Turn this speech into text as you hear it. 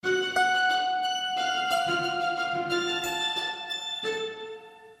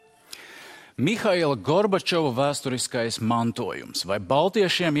Mihaila Gorbačova vēsturiskais mantojums. Vai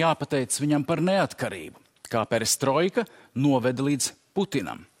baltiešiem jāpateic viņam par neatkarību? Kā perestroika noveda līdz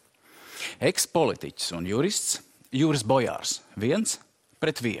Putinam? Ekspolitiķis un jurists Juris Bojārs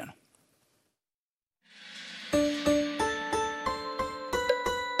 1-1.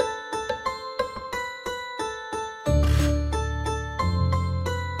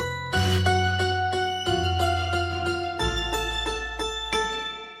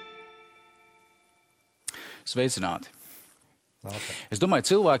 Sveicināti! Es domāju,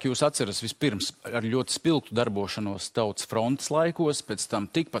 cilvēki jūs atceras vispirms ar ļoti spilgtu darbošanos Tautas frontes laikos, pēc tam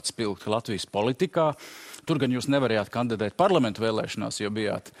tikpat spilgti Latvijas politikā. Tur gan jūs nevarējāt kandidēt parlamentu vēlēšanās, jo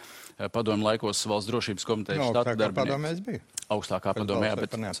bijāt padomju laikos valsts drošības komitejas štata darbinieks. Augstākā padomē,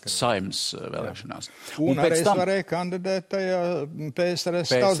 bet Saeimas vēlēšanās. Un arī es varēju kandidēt tajā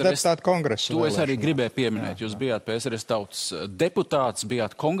PSRS tautas deputātu kongresu. To es arī gribēju pieminēt. Jūs bijāt PSRS tautas deputāts,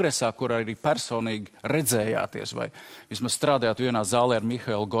 bijāt kongresā, kur arī personīgi redzējāties, vai vismaz strādājāt vienā zālē ar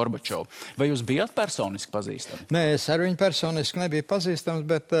Mihailu Gorbačovu. Vai jūs bijāt personiski pazīstami? Nē, es ar viņu personiski nebiju pazīstams,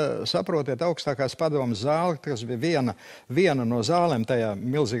 bet saprotiet, augstākās padomas zāle, kas bija viena no zālēm tajā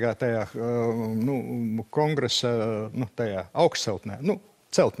milzīgā tajā kongresa, tajā augstceltnē,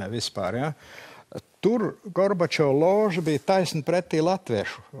 celtnē vispār, ja. Tur Gorbačova loža bija taisni pretī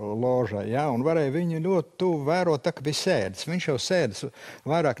latviešu ložai, ja, un varēja viņu ļoti tuvu vērot, tā, ka bija sēdes. Viņš jau sēdes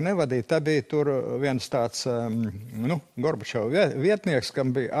vairāk nevadīja, tā bija tur viens tāds, Gorbačova vietnieks,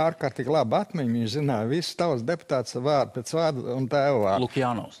 kam bija ārkārtīgi laba atmiņa, viņš zināja visu tautas deputāts vārdu pēc vārdu un tēvu vārdu.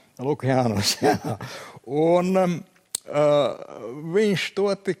 Lukjānos, jā. Un viņš to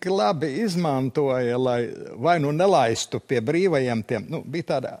tik labi izmantoja, lai vai nu nelaistu pie brīvajiem tiem, bija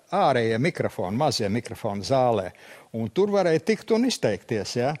tāda ārējie mikrofoni, mazie mikrofoni zālē, un tur varēja tikt un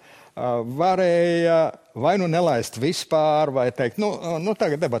izteikties, ja. Varēja vai nu nelaist vispār, vai teikt,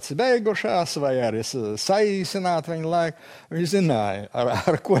 tagad debats beigušās, vai arī saīsināt viņu laiku. Viņš zināja,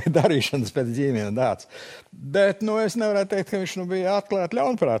 ar ko ir darīšanas pēc ģimene tāds. Bet, es nevarētu teikt, ka viņš bija atklāti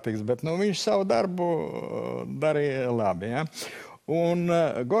ļaunprātīgs, bet, viņš savu darbu darīja labi, ja. Un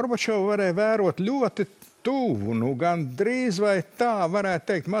Gorbačovu varēja vērot ļoti tuvu, gan drīz vai tā,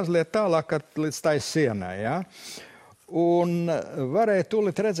 varētu teikt, mazliet tālāk līdz tai sienai, ja. Un varēja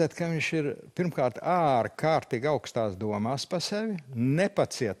tūlīt redzēt, ka viņš ir pirmkārt ārkārtīgi augstās domās pa sevi,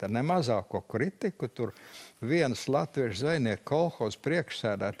 nepacieta ne mazāko kritiku. Tur viens latviešu zvejnieku kolhoz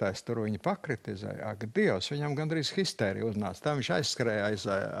priekšsēdētājs tur viņu pakritizēja. Ak, Dievs, viņam gandrīz histērija uznāca. Tā viņš aizskrēja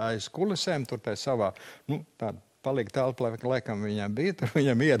aiz kulisēm, tur tai savā, tāda palika telpa, laikam viņam bija, tur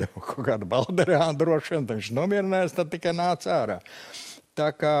viņam iedeva kaut kādu balderānu droši vien, tad viņš nomierinājās, tad tikai nāca ārā. Tā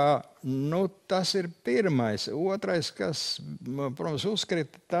kā, tas ir pirmais. Otrais, kas, protams,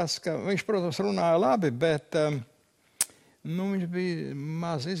 uzkrita tas, ka viņš, protams, runāja labi, bet viņš bija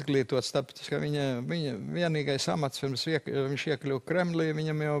maz izglītots, tāpēc, ka viņa vienīgais amats, pirms viņš iekļuva Kremlī,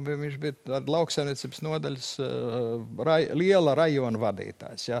 viņš bija tāda lauksaimniecības nodaļas liela rajona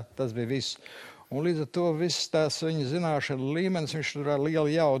vadītājs, ja, tas bija viss. Un līdz ar to viss tās viņa zināšana līmenis, viņš tur ar lielu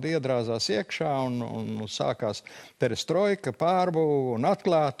jaudu iedrāzās iekšā un sākās perestroika, pārbūve un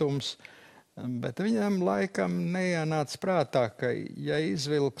atklātums. Bet viņam laikam neienāca prātā, ka ja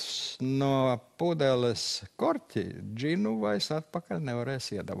izvilks no pudeles korķi, džinu vairs atpakaļ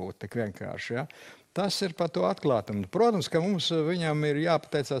nevarēs iedabūt tik vienkārši, ja. Tas ir par to atklātumu. Protams, ka viņam ir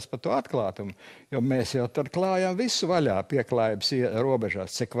jāpateicās par to atklātumu, jo mēs jau tad klājām visu vaļā pieklājības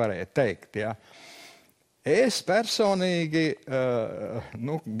robežās, cik varēja teikt, ja. Es personīgi,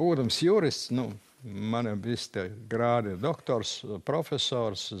 būdams jurists, man jau visi tie grādi ir doktors,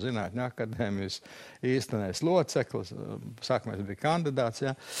 profesors, zinātņu akadēmijas īstenais loceklis, sākumais bija kandidāts,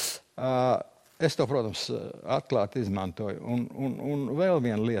 ja. Es to, protams, atklāti izmantoju. Un vēl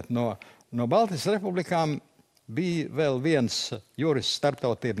viena lieta, no Baltijas republikām bija vēl viens jurists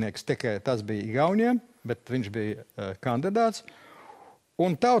starptautībnieks, tikai tas bija Igauniem, bet viņš bija kandidāts.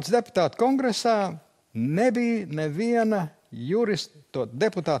 Un tautas deputātu kongresā nebija neviena jurista, to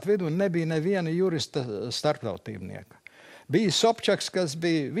deputātu vidū nebija neviena jurista starptautībnieka. Bija Sobčaks, kas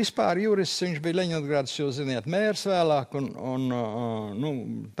bija vispār jurists, viņš bija Leņingradas, jūs ziniet, mērs vēlāk,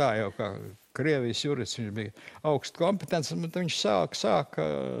 un tā jau kā Krievijas jurists, viņš bija augstu kompetents, bet viņš sāka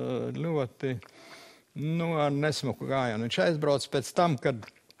ļoti, ar nesmuku gājienu. Viņš aizbrauc pēc tam, kad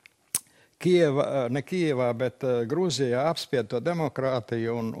ne Kijevā, bet Grūzijā apspied to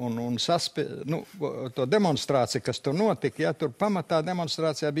demokrātiju un to demonstrāciju, kas tur notika, ja tur pamatā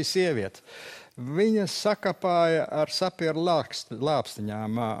demonstrācijā bija sievietes. Viņas sakapāja ar sapieru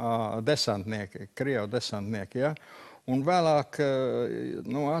lāpstiņām desantnieki, Krievu desantnieki, ja. Un vēlāk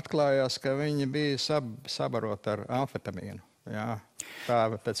atklājās, ka viņi bija sabaroti ar amfetamīnu. Jā, tā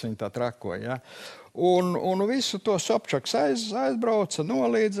pēc viņa tā trakoja. Ja. Un visu to Sobčaks aizbrauca,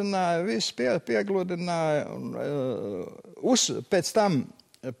 nolīdzināja, visu piegludināja. Pēc tam,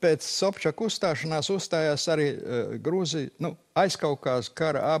 pēc Sobčaka uzstāšanās, uzstājās arī Aizkaukās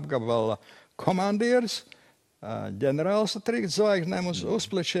kara apgabala komandieris, ģenerālis ar 3 zvaigznēm uz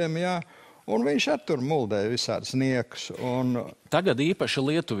plečiem, jā. Un viņš tur muldēja visādus niekus. Tagad īpaši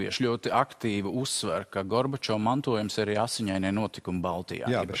lietuvieši ļoti aktīvi uzsver, ka Gorbačova mantojums arī asiņainie notikumi Baltijā.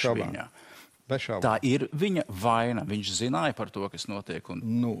 Jā, bez šaubām. Tā ir viņa vaina. Viņš zināja par to, kas notiek.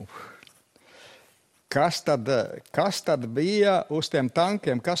 Kas tad bija uz tiem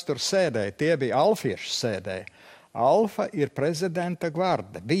tankiem, kas tur sēdēja? Tie bija alfieši sēdēja. Alfa ir prezidenta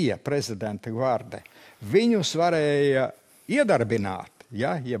gvarde, bija prezidenta gvarde. Viņus varēja iedarbināt.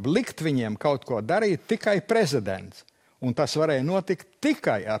 Ja, jeb likt viņiem kaut ko darīt tikai prezidents. Un tas varēja notikt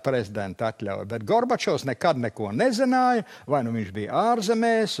tikai ar prezidenta atļauju. Bet Gorbačovs nekad neko nezināja, vai nu viņš bija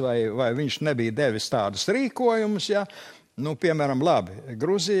ārzemēs, vai viņš nebija devis tādus rīkojumus. Ja. Piemēram, labi,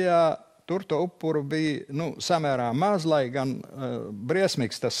 Gruzijā tur to upuru bija samērā maz, lai gan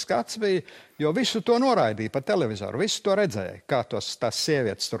briesmīgs tas skats bija, jo visu to noraidīja pa televizoru, visu to redzēja, kā tās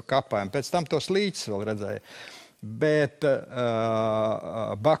sievietes tur kapājām, pēc tam tos līķus vēl redzēja. Bet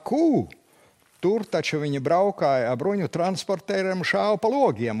Bakū, tur taču viņi braukāja ar bruņu transportēriem, šāva pa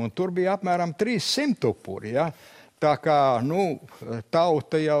logiem, un tur bija apmēram 300 upuri. Ja? Tā kā,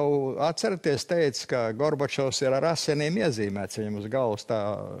 tauta jau atceraties teica, ka Gorbačovs ir ar asinīm iezīmēts, viņam uz galvas tā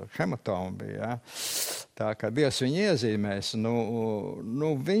hematoma bija. Ja? Tā kā Dievs viņu iezīmēs,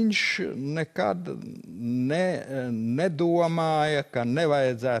 viņš nekad nedomāja, ka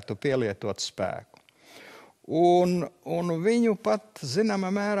nevajadzētu pielietot spēku. Un viņu pat, zināmā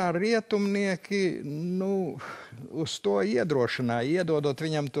mērā, rietumnieki uz to iedrošināja, iedodot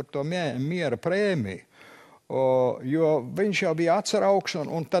viņam tur to miera prēmiju. Jo viņš jau bija atsaraugs,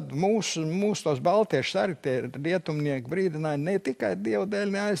 un tad mūsu tos baltiešus arī tie rietumnieki brīdināja, ne tikai Dievu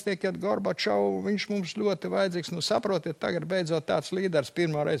dēļ neaiztiekiet Gorbačovu, viņš mums ļoti vajadzīgs. Saprotiet, tagad beidzot tāds līderis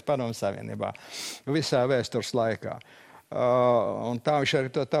pirmo reizi Padomju Savienībā visā vēstures laikā. Un tā viņš arī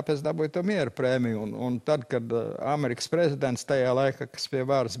tāpēc dabūja to miera prēmiju. Un tad, kad Amerikas prezidents tajā laikā, kas pie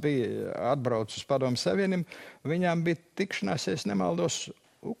varas bija, atbraucis uz Padomju Savienību, viņām bija tikšanās, ja es nemaldos,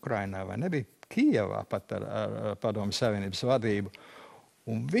 Ukrainā vai nebija Kijevā pat ar Padomju Savienības vadību.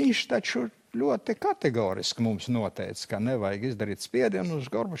 Un viņš taču ļoti kategoriski mums noteica, ka nevajag izdarīt spiedienu uz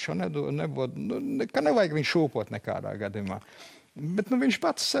Gorbačovu, ka nevajag viņu šūpot nekādā gadījumā. Bet viņš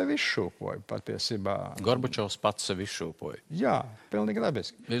pats sevi izšūpoja patiesībā. Gorbačovs pats sevi izšūpoja. Jā, pilnīgi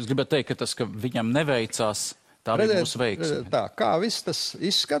dabiski. Jūs gribat teikt, ka tas, ka viņam neveicās, tā bija mūsu veiksme. Tā, kā viss tas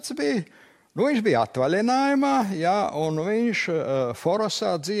izskats bija, viņš bija atvaļinājumā, jā, un viņš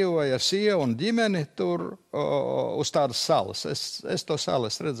Forosā dzīvoja ar sievu un ģimeni tur uz tādas salas. Es to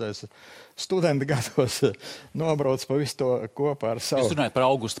salu redzēju. Studenti gados nobrauc pa visu to kopā ar savu. Jūs runājat par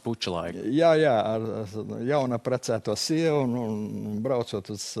Augusta Puča laiku. Jā, ar jaunaprecēto sievu un braucot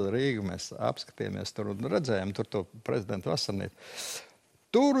uz Rīgu, mēs apskatījāmies tur un redzējām tur to prezidentu vasarnīti.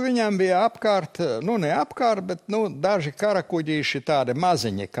 Tur viņam bija apkārt, ne apkārt, bet daži karakuģīši, tādi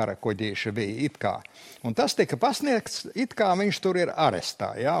maziņi karakuģīši bija it kā. Un tas tika pasniegts, it kā viņš tur ir arestā,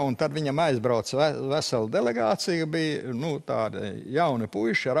 ja? Un tad viņam aizbrauca vesela delegācija, bija tādi jauni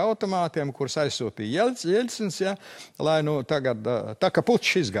puiši ar automātiem, kurus aizsūtīja Jeļcins, ja? Lai tagad, tā kā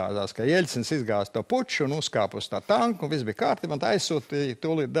Pučs izgāzās, ka Jeļcins izgāz to Puču un uzkāp uz tā tanku, un viss bija kārtībā, un aizsūtīja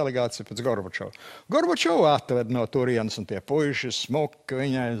tūlīt delegāciju pēc Gorbačova. Gorbačovu atved no turienes, un tie puiši smuki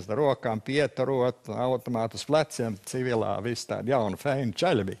viņai uz rokām pieturot, automātus pleciem, civilā, viss tādi jauni feini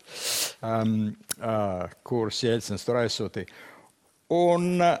čaļi bija. Kurus Jeļcins tur aizsūtīja.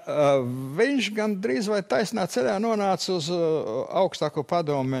 Un viņš gan drīz vai taisnā ceļā nonāca uz augstāko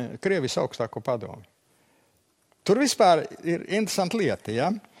padomi, Krievijas augstāko padomi. Tur vispār ir interesanta lieta, ja?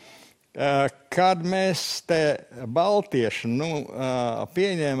 Kad mēs te baltieši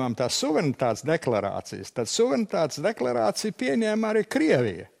pieņēmām tās suverenitātes deklarācijas, tad suverenitātes deklarāciju pieņēma arī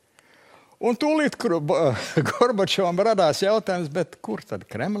Krievija. Un tūlīt Gorbačovam radās jautājums, bet kur tad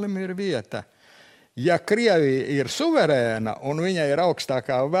Kremlim ir vieta? Ja Krievija ir suverēna un viņa ir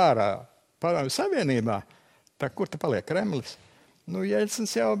augstākā vārā Padomju Savienībā, tad kur te paliek Kremlis?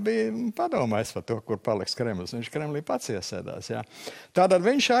 Jeļcins jau bija padomājis par to, kur paliks Kremlis. Viņš Kremlī pats iesēdās. Jā. Tātad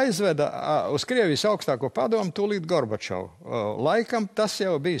viņš aizveda uz Krievijas augstāko padomu tūlīt Gorbačovu. Laikam tas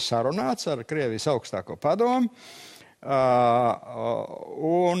jau bija sarunāts ar Krievijas augstāko padomu.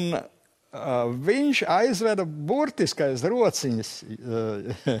 Un viņš aizveda burtiskais rociņas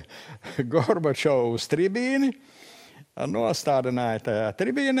Gorbačovu uz tribīni, nostādināja tajā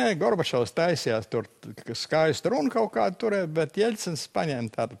tribīnē. Gorbačovs taisījās tur skaistu runu kaut kādu turēt, bet Jeļcins paņēma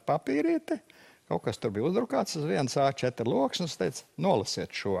tādu papīrīti, kaut kas tur bija uzdrukāts uz viens A4 loks, un teica,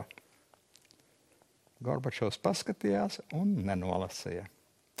 nolasiet šo. Gorbačovs paskatījās un nenolasīja.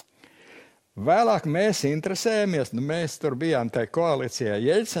 Vēlāk mēs interesējamies, mēs tur bijām tajā koalīcijā.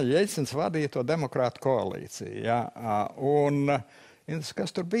 Jeļcins vadīja to demokrātu koalīciju. Ja? Un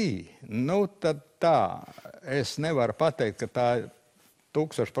kas tur bija? Nu, tad tā, es nevaru pateikt, ka tā ir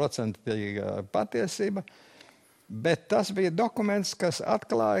 1000% patiesība, bet tas bija dokuments, kas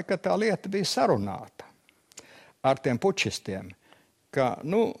atklāja, ka tā lieta bija sarunāta ar tiem pučistiem. Ka,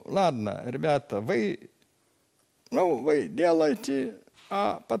 ладно, ребята, вы делаете...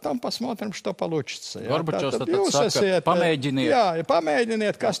 потом посмотрим, что получится. Gorbačovs tad saka, pamēģiniet. Jā,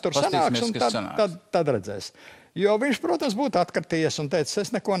 pamēģiniet, kas tur sanāks, un tad redzēs. Jo viņš, protams, būtu atkartījies un teicis,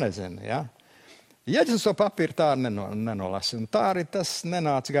 es neko nezinu. Ja? Jeļcins to papīru tā nenolasi, un tā arī tas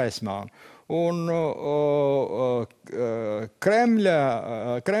nenāca gaismā. Un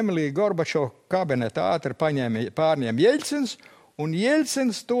Kremlī Gorbačova kabineta ātri pārņēma Jeļcins, un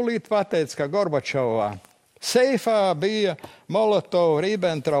Jeļcins tūlīt pateica, ka Gorbačovā seifā bija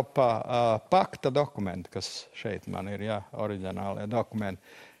Molotova-Ribbentropa pakta dokumenti, kas šeit man ir, oriģinālie dokumenti,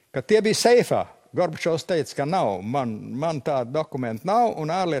 ka tie bija seifā. Gorbačovs teica, ka nav, man tāda dokumenta nav, un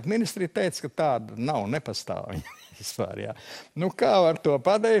ārlietu ministrija teica, ka tāda nav, nepastāv. Kā var to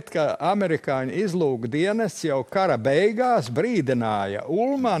pateikt, ka amerikāņu izlūku dienests jau kara beigās brīdināja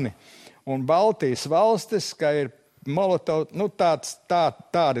Ulmani un Baltijas valstis, ka ir Molotov,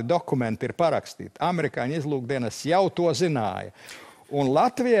 tādi dokumenti ir parakstīti. Amerikāņu izlūkdienas jau to zināja. Un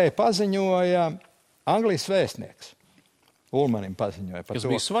Latvijai paziņoja Anglijas vēstnieks. Ulmanim paziņoja par to. Kas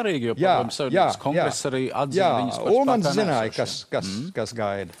bija svarīgi, jo padomju Savienības kongress arī atzina viņas par spēkā Ulmans zināja, kas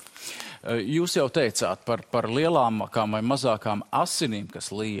gaida. Jūs jau teicāt par lielākām vai mazākām asinīm,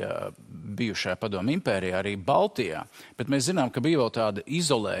 kas lija bijušajā padomju impērijā, arī Baltijā, bet mēs zinām, ka bija vēl tāda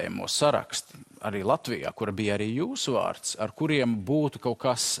izolējamo saraksti arī Latvijā, kura bija arī jūsu vārds, ar kuriem būtu kaut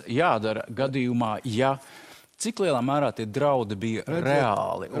kas jādara gadījumā, ja cik lielā mērā tie draudi bija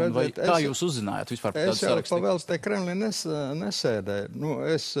reāli? Un vai kā jūs uzzinājāt vispār par tādu sarakstu? Es jau pavēl te Kremlī nesēdēju.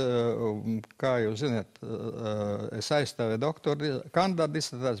 Kā jūs zināt, es aizstāvēju kandidātu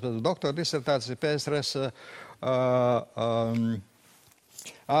disertāciju, bet doktora disertācija PSRS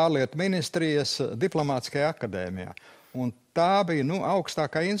ārlietu ministrijas diplomātiskajā akadēmijā. Un tā bija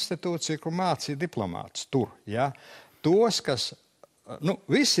augstākā institūcija, kur mācīja diplomātus tur. Ja? Tos, kas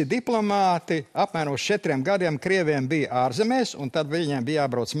visi diplomāti apmēram uz 4 gadiem Krieviem bija ārzemēs, un tad viņiem bija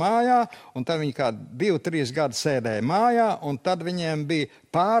jābrauc mājā, un tad viņi kā 2-3 gadi sēdēja mājā, un tad viņiem bija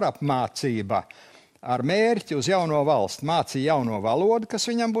pārapmācība ar mērķi uz jauno valsti. Mācīja jauno valodu, kas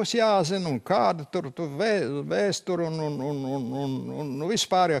viņam būs jāzina, un kāda tur vēsture un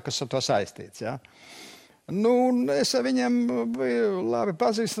vispār, kas ar to saistīts. Ja? Es ar viņiem biju labi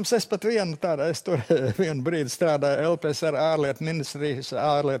pazīstams. Es pat vienu brīdi strādāju LPSR ārlietu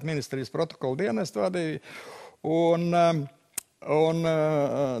ministrijas protokolu dienestu vadīju un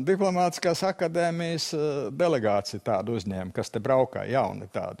diplomātiskās akadēmijas delegācija tādu uzņēma, kas te braukā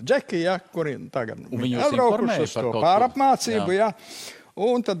jauni tādi džeki, kuri tagad atbraukuši uz to pārapmācību,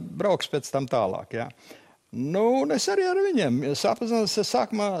 un tad brauks pēc tam tālāk, es arī ar viņiem sapazinos. Es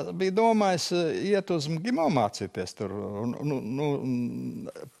sākumā biju domājis iet uz MGIMO mācīties tur.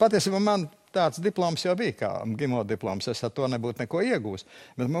 Patiesībā man tāds diploms jau bija, kā MGIMO diploms. Es ar to nebūtu neko iegūst.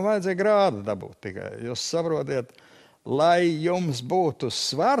 Bet man vajadzēja grādu dabūt tikai. Jūs saprotiet, lai jums būtu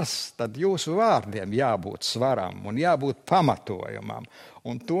svars, tad jūsu vārdiem jābūt svaram un jābūt pamatojumam.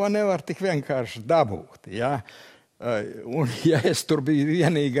 Un to nevar tik vienkārši dabūt, Un, ja es tur biju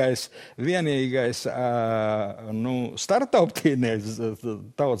vienīgais startauptīnieks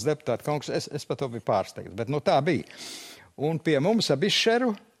tautas deputāta konkurss, es par to biju pārsteigts. Bet tā bija. Un pie mums ar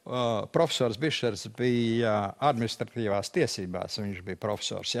Bišeru, profesors Bišers bija administratīvās tiesībās, viņš bija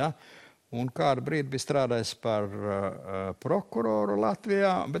profesors, un kādu brīdi bija strādājis par prokuroru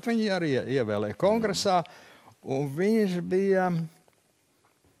Latvijā, bet viņi arī ievēlēja kongresā, un viņš bija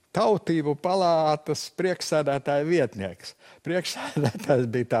Tautību palātas priekšsēdētāja vietnieks. Priekšsēdētājs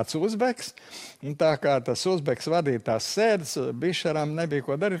bija tāds uzbeks, un tā kā tas uzbeks vadīja tās sēdes, Bišeram nebija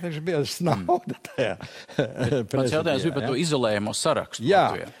ko darīt, viņš biezs naudu tajā prezidijā. Mans jautājums bija par to izolējamo sarakstu.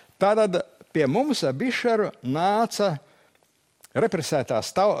 Tātad pie mums ar Bišeru nāca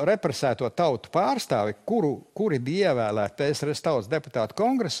represēto tautu pārstāvi, kuri bija ievēlēti PSRS tautas deputātu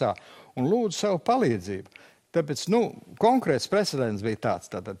kongresā un lūdzu savu palīdzību. Tāpēc, konkrēts precedents bija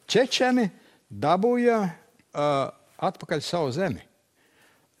tāds. Tātad čečeni dabūja atpakaļ savu zemi.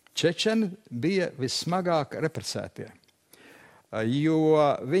 Čečeni bija vissmagāk represētie. jo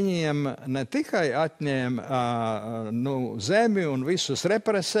viņiem ne tikai atņēma zemi un visus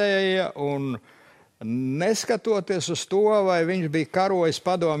represēja, un neskatoties uz to, vai viņš bija karojis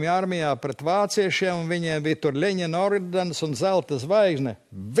padomju armijā pret vāciešiem, un viņiem bija tur Ļeņina ordens un zelta zvaigzne,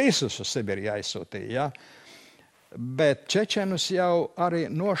 visus uz Sibiri aizsūtīja, ja? Bet čečenus jau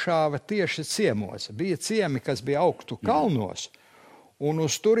arī nošāva tieši ciemos. Bija ciemi, kas bija augstu kalnos, un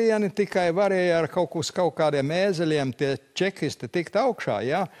uz turieni tikai varēja ar kaut kādiem ēzeļiem tie čekisti tikt augšā,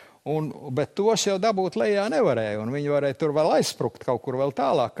 ja? Bet tos jau dabūt lejā nevarēja, un viņi varēja tur vēl aizsprukt kaut kur vēl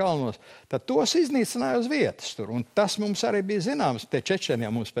tālāk kalnos. Tad tos iznīcināja uz vietas tur, un tas mums arī bija zināms, tie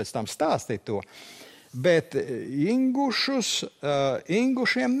čečeniem mums pēc tam stāstīja to. Bet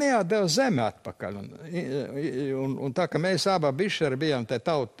ingušiem neatdeva zemi atpakaļ. Un tā, ka mēs abā bišeri bijām te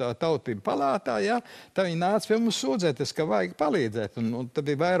tautību palātā, ja, tā viņi nāca pie mums sūdzēties, ka vajag palīdzēt. Un tad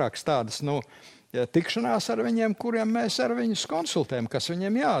bija vairākas tādas, tikšanās ar viņiem, kuriem mēs ar viņus konsultējam, kas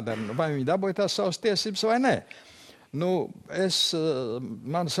viņiem jādara, vai viņi dabūja tās savas tiesības vai nē.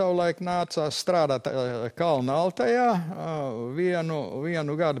 Man savulaik nācās strādāt Kalna Altajā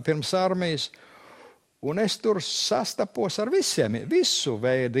vienu gadu pirms armijas, un es tur sastapos ar visu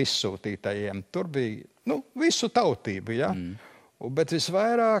veidu izsūtītajiem. Tur bija visu tautību, ja? Bet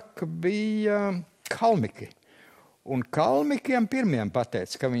visvairāk bija kalmiki. Un kalmikiem pirmiem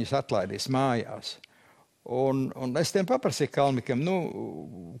pateica, ka viņus atlaidīs mājās. Un es tiem paprasīju kalmikiem,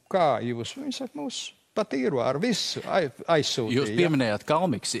 kā jūs? Viņi saka, mūs patīro ar visu aizsūtīja. Jūs pieminējāt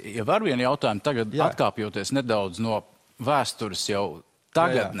kalmiks. Ja var vienu jautājumu tagad atkāpjoties nedaudz no vēstures jau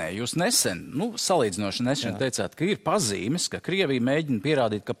tagadnē, jūs nesen, salīdzinoši nesen teicāt, ka ir pazīmes, ka Krievija mēģina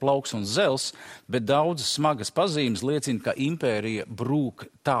pierādīt, ka plauks un zels, bet daudzas smagas pazīmes liecina, ka impērija brūk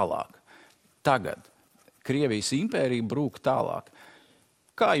tālāk. Tagad Krievijas impērija brūk tālāk.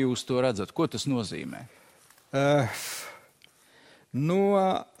 Kā jūs to redzat? Ko tas nozīmē?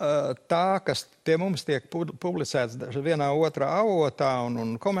 Tā, kas tie mums tiek publicēts vienā otrā avotā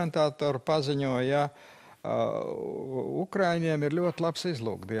un komentātori paziņoja, Ukraiņiem ir ļoti labs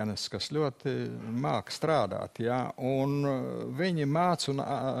izlūkdienas, kas ļoti māk strādāt, ja? Un viņi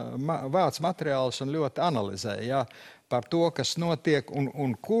vāc materiālus un ļoti analizē, ja? Par to, kas notiek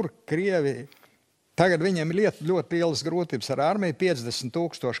un kur Krievi. Tagad viņiem ir ļoti lielas grūtības ar armiju, 50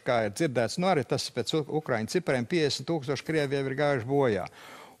 000, kā ir dzirdēts, arī tas pēc Ukraiņu cipariem 50 000 Krieviem ir gājuši bojā.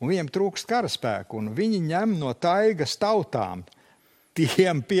 Un viņiem trūkst karaspēku, un viņi ņem no taigas tautām,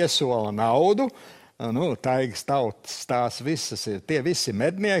 tiem piesola naudu, taigas tautas tās visas ir, tie visi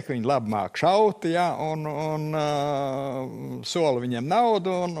mednieki, viņi labi māk šaut, ja, un sola viņiem naudu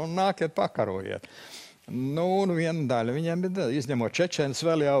un nākiet pakarojiet. Viena daļa viņiem ir, izņemot čečenes,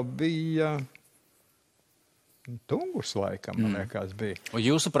 vēl jau bija Tungus laikam, man liekas, bija. Un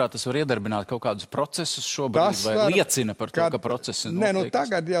jūsuprāt, tas var iedarbināt kaut kādus procesus šobrīd, vai liecina par to, ka procesi notiek?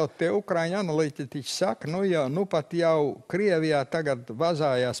 Tagad jau tie Ukraiņu analītiķi saka, pat jau Krievijā tagad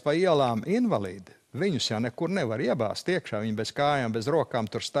vazājās pa ielām invalīdi. Viņus jau nekur nevar iebāzt iekšā, viņi bez kājām, bez rokām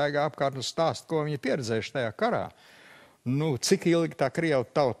tur staigā apkārt un stāst, ko viņi pieredzējuši tajā karā. Cik ilgi tā Krievu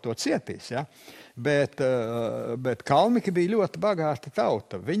tauta to cietīs, ja? Bet kalmiki bija ļoti bagāta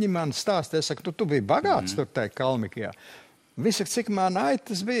tauta. Viņi man stāstīja, saka, tu biji bagāts tur tajā Kalmikijā. Viņi saka, cik man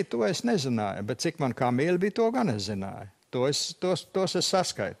aitas bija, to es nezināju, bet cik man kamieļi bija, to gan es zināju. Tos es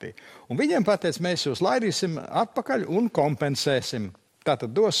saskaitīju. Un viņiem pateica, mēs jūs laidīsim atpakaļ un kompensēsim.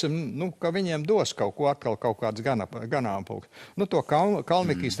 Tātad dosim, ka viņiem dos kaut ko atkal, kaut kāds ganāmpulks. To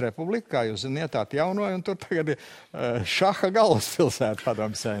Kalmikijas republika, kā jūs ziniet, tā jaunoja, un tur tagad ir šaha galvaspilsēta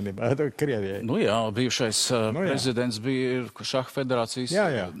padomju savienībā, Krievijai. Bijušais prezidents bija šaha federācijas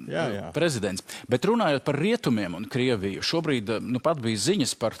prezidents. Bet runājot par rietumiem un Krieviju, šobrīd pat bija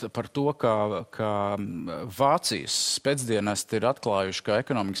ziņas par to, ka Vācijas spēcdienesti ir atklājuši, ka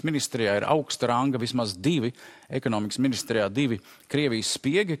ekonomikas ministrijā ir augsta ranga vismaz divi Krievijas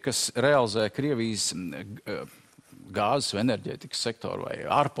spiegi, kas realizē Krievijas gāzes vai enerģētikas sektoru vai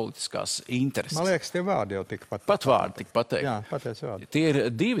ārpolitiskās intereses. Man liekas, tie vārdi jau tika pateikt. Pat vārdi tika pateikt. Jā, pateic vārdi. Tie ir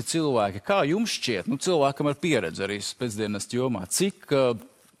divi cilvēki. Kā jums šķiet, cilvēkam ar pieredzi arī spēcdienestu jomā, cik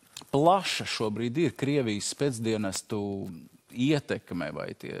plaša šobrīd ir Krievijas spēcdienestu ietekme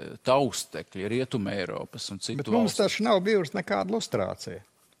vai tie taustekļi Rietuma Eiropas un citu valstu? Bet mums taču nav bijusi nekāda lustrācija.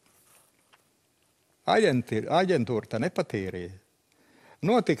 Aģentūra tā nepatīrīja.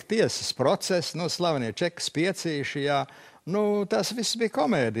 Notika tiesas process, slavenie čekas piecīši, jā. Tas viss bija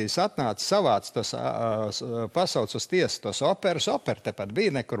komēdijas. Atnāca savāc tos, pasauc uz tiesu tos operus. Operi tepat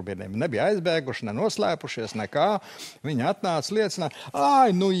bija, nekur bija, nebija aizbēguši, nenoslēpušies, nekā. Viņi atnāca liecināt,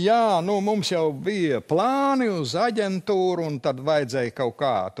 mums jau bija plāni uz aģentūru, un tad vajadzēja kaut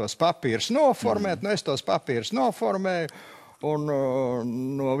kā tos papīrus noformēt. Es tos papīrus noformēju. un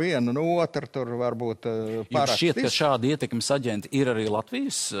no viena, no otra tur varbūt Jums šķiet, ka šādi ietekmes aģenti ir arī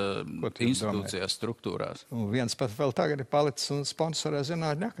Latvijas institūcijās, struktūrās? Viens pat vēl tagad ir palicis un sponsorē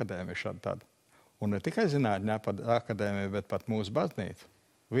Zinātņu akadēmiju šādu tādu. Un ne tikai Zinātņu akadēmiju, bet pat mūsu baznīcu.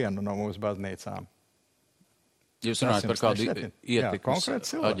 Vienu no mūsu baznīcām. Jūs runājat par kādu ietekmes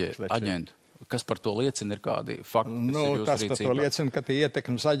aģentu. Kas par to liecina, ir kādi fakti? Tas par to liecina, ka tie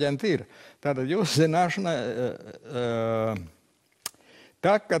ietekmes aģenti ir. Tātad jūs zināšanai,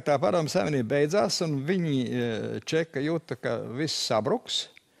 tā, ka tā Padomju Savienība beidzās un viņi čeka jūta, ka viss sabruks.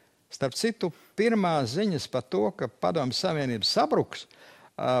 Starp citu, pirmās ziņas par to, ka Padomju Savienība sabruks,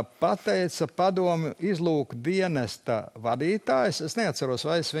 pateica padomju izlūku dienesta vadītājs. Es neatceros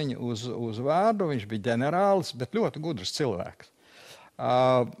vairs viņu uz vārdu, viņš bija ģenerālis, bet ļoti gudrs cilvēks.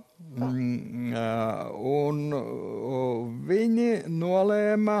 Un viņi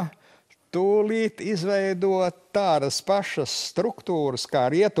nolēma tūlīt izveidot tādas pašas struktūras, kā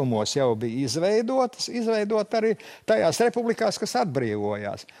rietumos jau bija izveidot arī tajās republikās, kas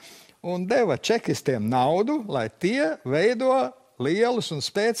atbrīvojās. Un deva čekistiem naudu, lai tie veido lielus un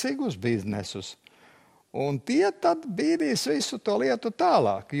spēcīgus biznesus. Un tie tad bīdīs visu to lietu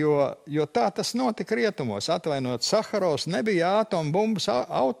tālāk, jo tā tas notika rietumos. Atvainot, Saharovs nebija atombumbas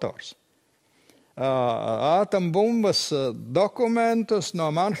autors. Atombumbas dokumentus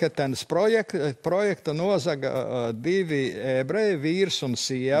no Manhetenas projekta nozaga 2 ebreji, vīrs un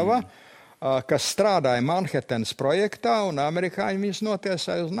sieva, kas strādāja Manhetenas projektā, un amerikāņi viņus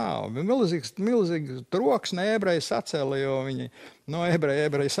notiesāja uz nāvi. Milzīgs troksne ebreji sacēla, jo viņi no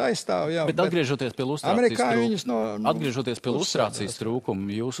ebrejas aizstāv. Jā, bet atgriežoties pie lustrācijas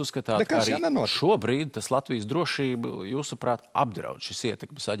trūkuma, jūs uzskatāt, ka arī šobrīd tas Latvijas drošību, jūsuprāt, apdraud šis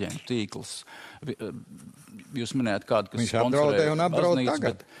ietekmes aģentu tīkls. Jūs minējāt kādu, kas sponsorēja baznīcu,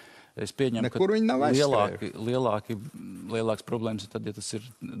 bet es pieņemu, ka lielāks problēmas ir tad, ja tas ir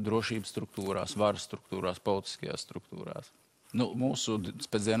drošības struktūrās, varas struktūrās, politiskajās struktūrās. Mūsu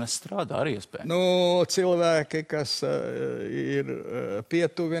spēcdienas strādā arī iespējams. Cilvēki, kas ir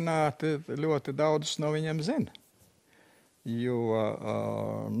pietuvināti, ļoti daudz no viņiem zina. Jo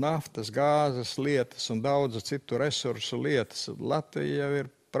naftas, gāzes lietas un daudzu citu resursu lietas Latvija jau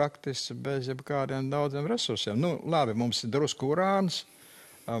ir praktiski bez jebkādiem daudziem resursiem. Labi, mums ir drusku urāns.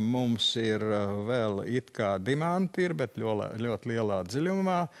 Mums ir vēl it kā diamanti, bet ļoti lielā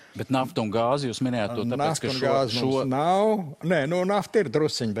dziļumā. Bet nafta un gāzi jūs minējāt to tāpēc, ka šo nav. Nē, nafta ir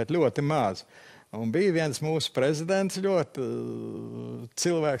drusiņi, bet ļoti maz. Un bija viens mūsu prezidents, ļoti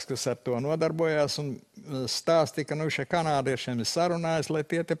cilvēks, kas ar to nodarbojās un stāstīja, ka šie kanādiešiem ir sarunājis, lai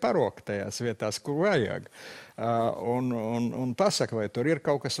tie te parok tajās vietās, kur vajag. Un pasaka, vai tur ir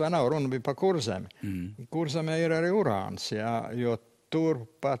kaut kas vai nav. Runa bija pa Kurzemi. Kurzemē ir arī urāns, jā, jo tur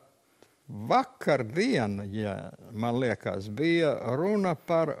pat vakardien, man liekas, bija runa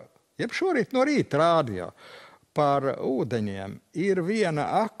par, šorīt no rīta rādio, par ūdeņiem. Ir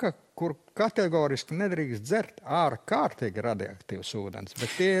viena aka, kur kategoriski nedrīkst dzert ārkārtīgi radioaktīvs ūdens, bet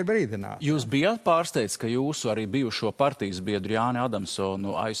tie ir brīdināti. Jūs bijāt pārsteigts, ka jūsu arī bijušo partijas biedru Jāni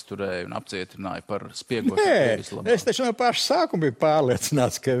Adamsonu aizturēja un apcietināja par spiegošanu Krievijas labā? Es taču no paša sākuma biju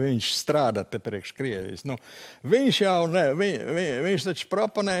pārliecināts, ka viņš strādā te priekš Krievijas. Viņš jau viņš taču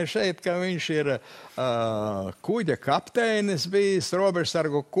proponēja šeit, ka viņš ir kuģa kapteinis bijis,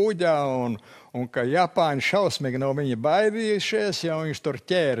 robežsargu kuģa, un ka Japāņi šausmīgi no viņa baidījušies, jo viņš tur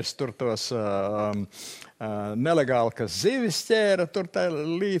ķēris tos nelegāli, kas zivis ķēra tur tā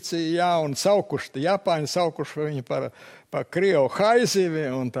līdzi, un Japāņi saukuši viņu par Krievu haizivi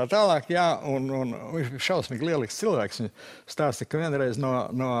un tā tālāk, un viņš bija šausmīgi lielisks cilvēks. Viņš stāstīja, ka vienreiz no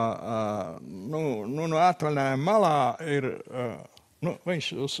atvaļinājuma malā ir, viņš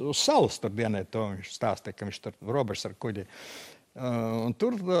uz salas tur dienē to viņš stāstīja, ka viņš tur robežas ar kuģi. Un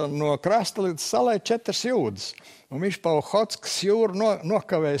tur no krasta līdz salai 4 jūdzes. Un viņš pa Ohotskas jūru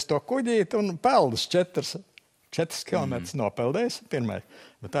nokavējis to kuģīti un peldus 4 kilometrus nopeldējis pirmais.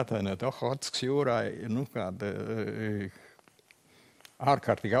 Bet atvainojiet, Ohotskas jūrā ir kāda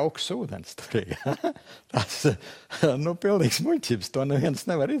ārkārtīgi augsts ūdens tur. Tas pilnīgs muļķības, to neviens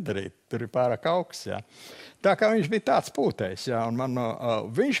nevar izdarīt. Tur ir pārāk augsts, jā. Tā kā viņš bija tāds pūtējs, jā. Un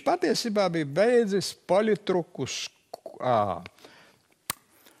viņš patiesībā bija beidzis poļitruku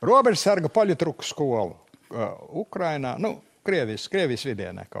robežsarga poļitruku skolu Ukrainā, Krievijas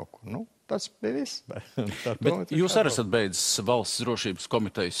vidienē kaut kur. Tas bija viss. Bet jūs arī esat beidzis Valsts drošības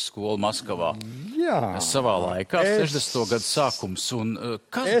komitejas skolu Maskavā. Jā. Savā laikā, 60. gadu sākums. Un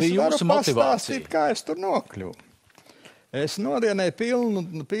kas bija jūsu motivācija? Es varu pastāstīt, kā es tur nokļuvu. Es nodienēju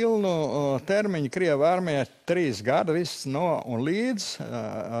pilnu termiņu Krievu armijā 3 gadu, viss no un līdz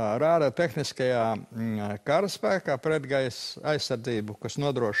radiotehniskajā karaspēkā pretgaisa aizsardzību, kas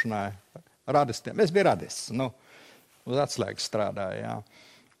nodrošināja radistiem. Es biju radists, uz atslēgas strādāju, jā.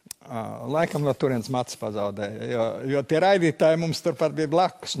 Laikam no turienes matus pazaudēja, jo tie raidītāji mums turpat bija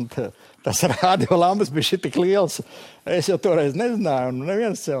blakus, un tas radiolambas bija šitik liels. Es jau toreiz nezināju, un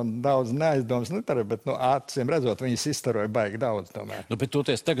neviens sev daudz neaizdomas netarēja, bet, acīm redzot, viņas izstaroja baigi daudz tomēr. Bet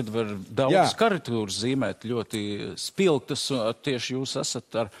toties tagad var daudz karitūras zīmēt ļoti spilgtas, un tieši jūs esat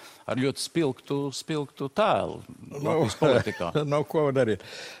ar ļoti spilgtu tēlu Latvijas politikā. Ko darīt.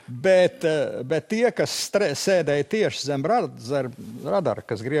 Bet tie, kas sēdēja tieši zem radara,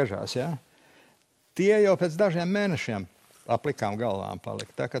 kas griežās, ja, tie jau pēc dažiem mēnešiem aplikām galvām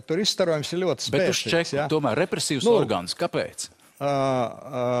palika. Tā kā tur izstarojums ir ļoti spēcīgs. Bet uz čeku tomēr represīvs orgāns. Kāpēc?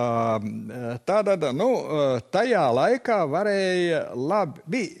 Tajā laikā varēja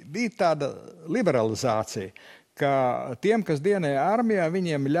bija tāda liberalizācija, ka tiem, kas dienēja armijā,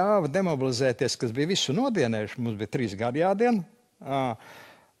 viņiem ļāva demobilizēties, kas bija visu nodienējuši, mums bija 3 gadi jādien,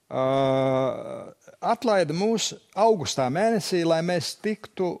 atlaida mūs augustā mēnesī, lai mēs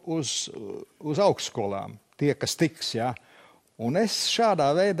tiktu uz augstskolām, tie, kas tiks, jā. Un es šādā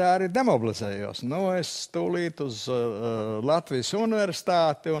veidā arī demobilizējos. Es tūlīt uz Latvijas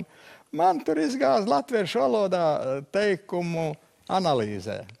universitāti, un man tur izgāza latviešu valodā teikumu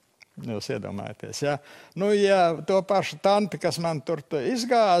analīzē. Jūs iedomājaties, ja? Ja to pašu tanti, kas man tur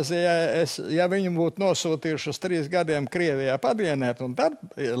izgāza, ja viņu būtu nosūtījuši uz 3 gadiem Krievijā padienēt, un tad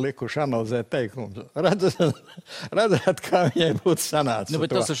likuši analizēt teikumus. Redzēt, kā viņai būtu sanācis.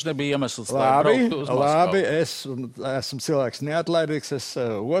 Bet tas taču nebija iemesls, lai brauktu uz Maskavu. Labi, es esmu cilvēks neatlaidīgs, es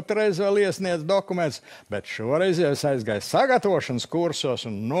otrreiz vēl iesniedzu dokumentus, bet šoreiz jau es aizgāju sagatavošanas kursos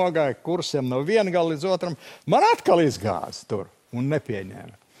un nogāju kursiem no viena gala līdz otram. Man atkal izgāza tur un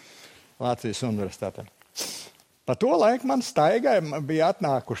nepieņēma. Latvijas universitātē. Pa to laiku man staigai bija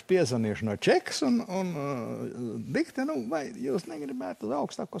atnākuši piezvanījuši no Čekas un dikti, vai jūs negribētu uz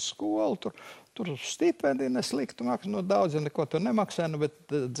augstāko skolu, tur stipendiju nesliktu maksā, daudz, neko tur nemaksā, bet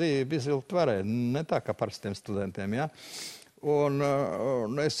dzīve izvilkt varēja, ne tā kā parastiem studentiem, ja. Un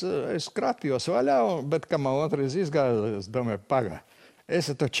es kratījos vaļā, bet, kā man otrais izgāja, es domāju, es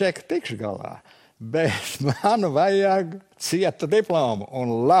ar to Čeku tikšu galā. Bet man vajag cietu diplomu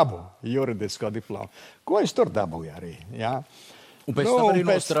un labu juridisko diplomu. Ko es tur dabūju arī, jā. Un pēc tam arī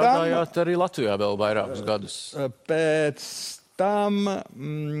nostrādājāt arī Latvijā vēl vairākus gadus. Pēc tam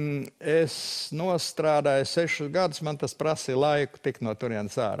es nostrādāju 6 gadus, man tas prasīja laiku tik no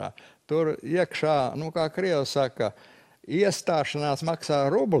turienes ārā. Tur iekšā, kā Krievi saka, iestāšanās maksā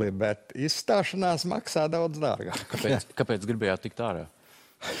rubli, bet izstāšanās maksā daudz dārgāk. Kāpēc gribējāt tikt ārā?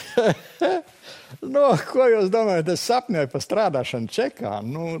 Ko jūs domājat, es sapņoju par strādāšanu Čekā,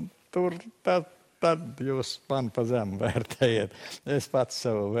 tad jūs man pa zemu vērtējiet. Es pats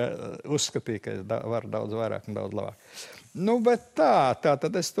sev uzskatīju, ka es varu daudz vairāk un daudz labāk. Bet tad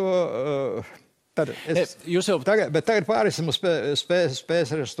es to... Bet tagad pārisim uz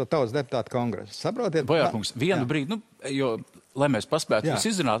PSRS Tautas deputātu kongresu. Saprotiet? Bojārkungs, vienu brīdi, jo, lai mēs paspētu jūs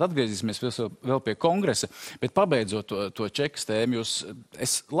izrunāt, atgriezīsimies vēl pie kongresa, bet pabeidzot to Čekas tēmu,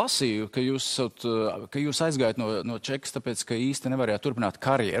 es lasīju, ka jūs aizgājat no Čekas, tāpēc, ka īsti nevarējāt turpināt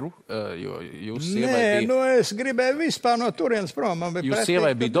karjeru, jo jūs sievai bija... es gribēju vispār no turienes prom. Jūs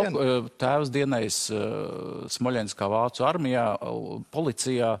sievai bija tēvs dienējis Smoļenskā Vācu armijā,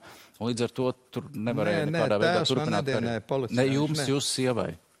 policijā, un līdz ar to tur nevarēja nekādā veidā turpināt karjeru. Ne jums, jūs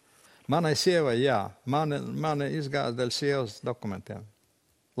sievai. Manai sievai, jā. Mani izgāza dēļ sievas dokumentiem.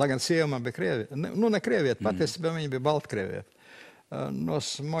 Lai gan sieva man bija krievieta. Ne krievieta, patiesībā viņa bija baltkrievieta. No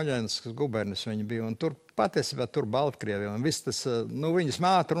Smoļenskas gubernis viņa bija, un tur patiesībā tur baltkrievi. Un viss tas, viņas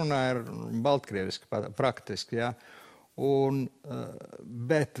māte runāja baltkrieviski praktiski, jā.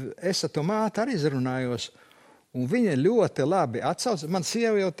 Bet es ar to māti arī izrunājos, un viņa ļoti labi atsauca. Man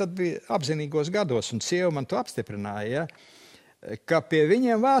sieva jau tad bija apzinīgos gados, un sieva man to apstiprināja, ka pie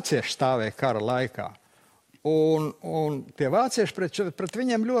viņiem vācieši stāvēja kara laikā. Un tie vācieši pret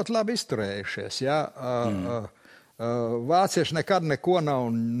viņiem ļoti labi izturējušies. Ja? Vācieši nekad neko nav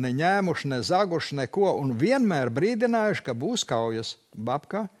ne ņēmuši, ne zaguši, neko, un vienmēr brīdinājuši, ka būs kaujas.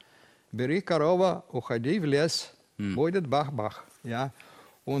 Babka, Birikarova, uhaģī v les, будет bach. Ja?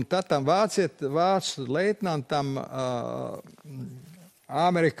 Un tad tam vācu leitnantam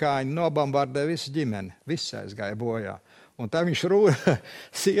amerikāņi nobombardē visu ģimeni. Viss aizgāja bojā. Un tā viņš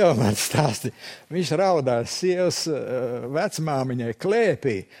sieva man stāstīja. Viņš raudās sievas vecmāmiņai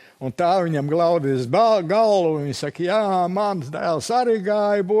klēpī. Un tā viņam glaudīs galvu, un viņš saka, jā, mans dēls arī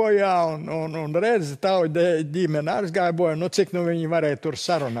gāja bojā, un redzi, tavu ģimene arī gāja bojā, nu cik nu viņi varēja tur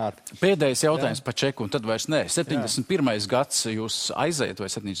sarunāt. Pēdējais jautājums par Čeku, un tad vairs ne. 71. gads jūs aiziet, vai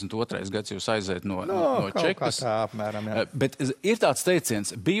 72. gads jūs aiziet no Čekas. Tā apmēram, jā. Bet ir tāds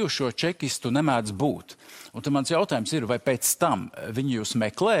teiciens, bijušo čekistu nemēdz būt. Un tad mans jautājums ir, vai pēc tam viņi jūs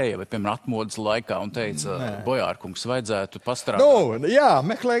meklēja, vai, piemēram, atmodas laikā un teica, Bojārkungs, vajadzētu pastrādāt? Nu, jā,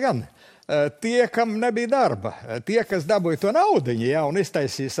 meklē gan. Tie, kam nebija darba, tie, kas dabūja to naudiņu, jā, un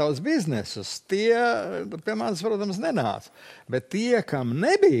iztaisīja savus biznesus, tie, pie manis, protams, nenāca. Bet tie, kam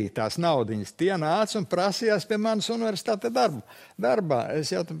nebija tās naudiņas, tie nāca un prasījās pie manis universitāte darbā.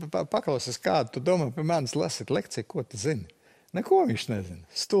 Es jau paklausies, kādu tu domā pie manis lasīt lekciju, ko tu zini? Neko viņš nezina.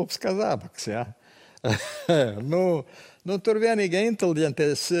 Stulbs kā zābaks, jā. Nu, tur vienīgi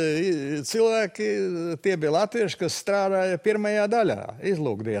inteliģenties cilvēki, tie bija latvieši, kas strādāja pirmajā daļā,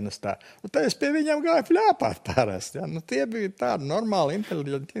 izlūkdienestā. Un tā es pie viņiem gāju pļāpāt pārēst. Ja? Nu, tie bija tādi normāli,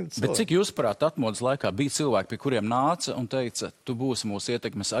 inteliģenti cilvēki. Bet cik jūs prāt atmodas laikā bija cilvēki, pie kuriem nāca un teica, tu būsi mūsu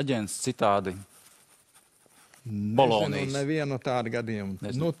ietekmes aģents citādi? Bolonijas. Nezinu, nevienu tādu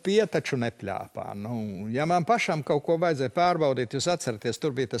gadījumu. Nu, tie taču nepļāpā. Nu, ja man pašam kaut ko vajadzēja pārbaudīt, jūs atceraties,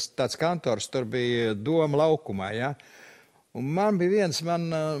 tur bija tāds kantors, tur bija Doma laukumā, ja? Un man bija viens,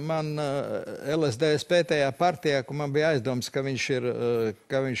 man LSDSP tajā partijā, ka man bija aizdoms, ka viņš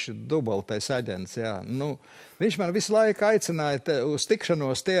ir dubultais aģents, jā. Nu, viņš man visu laiku aicināja uz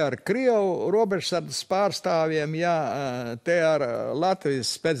tikšanos te ar Krievu robežsardas pārstāvjiem, jā, te ar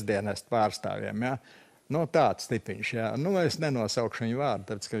Latvijas spēcdienestu pārstāvjiem, jā. Nu, tāds tipiņš, jā. Nu, es nenosaukšu viņu vārdu,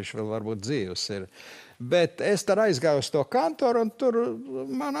 tāpēc, ka viņš vēl varbūt dzīvs ir. Bet es tad aizgāju uz to kantoru, un tur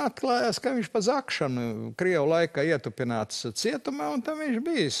man atklājās, ka viņš pa zakšanu Krievu laikā ietupināts cietumā, un tam viņš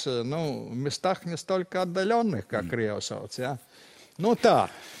bijis, nu, Mistahņas toļkā daļoni, kā Krievu sauc, jā. Nu, tā.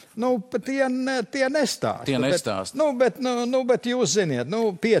 Nu, tie nestāsta. Tie nestāsta. Bet jūs ziniet,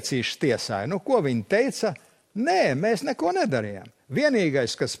 piecīši tiesāja. Nu, ko viņi teica? Nē, mēs neko nedarījām.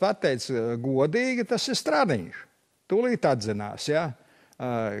 Vienīgais, kas pateica godīgi, tas ir Stradiņš. Tūlīt atzinās, ja?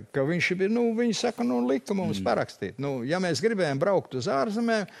 Ka viņš bija, viņi saka, lika mums parakstīt. Ja mēs gribējām braukt uz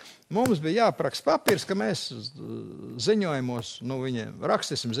ārzemēm, mums bija jāparaksta papīrs, ka mēs ziņojumos, viņiem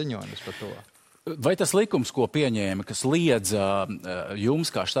rakstīsim ziņojumus par to. Vai tas likums, ko pieņēma, kas liedza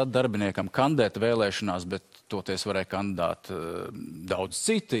jums kā štata darbiniekam kandidēt vēlēšanās, bet toties varēja kandidāt daudz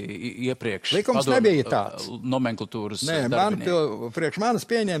citi iepriekš? Likums nebija tāds. Nomenklatūras Nē, priekš manis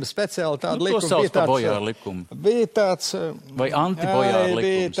pieņēma speciāli tādu likumu. To sauc par Bojāru likumu. Bija tāds... Vai anti-Bojāru likums?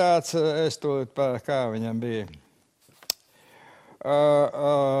 Bija tāds, es to, kā viņam bija.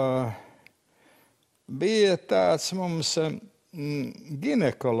 Bija tāds mums...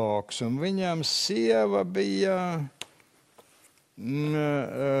 ginekologs, un viņam sieva bija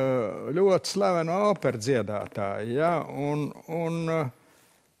ļoti slavena opera dziedātāja, ja? Un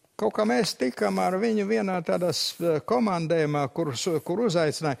kaut kā mēs tikām ar viņu vienā tādās komandējumā, kur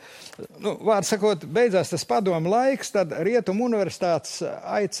uzaicināja. Vārdu sakot, beidzās tas padomu laiks, tad Rietumu universitātes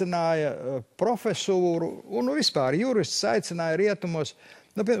aicināja profesūru, un vispār jurists aicināja Rietumos.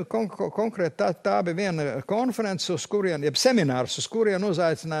 Konkrēti tā bija viena konferences, jeb seminārs, uz kurien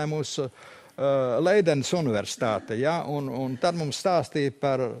uzaicināja mūsu Leidenes universitāte, ja? Un tad mums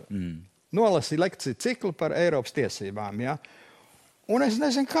stāstīja nolasīja lekciju ciklu par Eiropas tiesībām, ja? Un es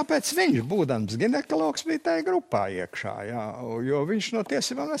nezinu, kāpēc viņš, būdams ginekologs, bija tajā grupā iekšā, ja? Jo viņš no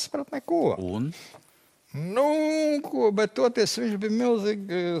tiesībām nesaprat neko. Un? Bet toties viņš bija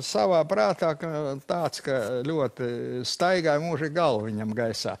milzīgi savā prātā tāds, ka ļoti staigāja mūžīgi galvu viņam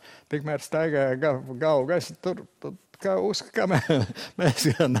gaisā. Tikmēr staigāja galvu gaisā, tur kā mēs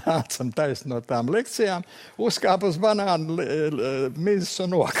nācam taisni no tām lekcijām, uzkāpa uz banānu mizas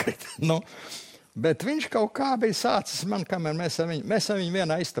un nokrita. Bet viņš kaut kā bija sācis man, kamēr mēs ar viņu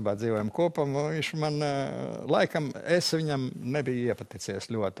vienā istabā dzīvojam kopā, viņš man, laikam, es viņam nebija iepaticies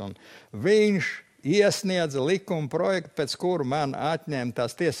ļoti, un viņš iesniedza likuma projektu, pēc kuru man atņēma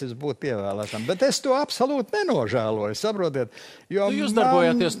tās tiesības būt ievēlētam. Bet es to absolūti nenožēloju, saprotiet? Jo jūs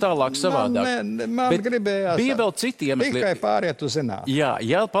darbojāties tālāk savādāk. Man gribējās bija vēl citi iemesli. Tikai pāriet uz zinātni. Jā,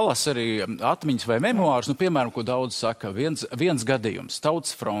 jāpalasa arī atmiņas vai memoārus, piemēram, ko daudz saka, viens gadījums.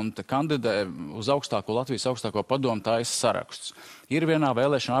 Tautas fronte kandidē uz Latvijas augstāko padomu taisa saraksts. Ir vienā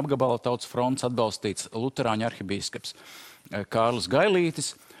vēlēšana apgabala Tautas frontes atbalstīts luterāņu arhibīskaps Kārlis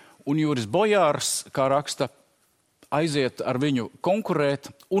Gailītis, un Juris Bojārs, kā raksta, aiziet ar viņu konkurēt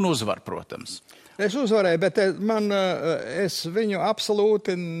un uzvar, protams. Es uzvarēju, bet es viņu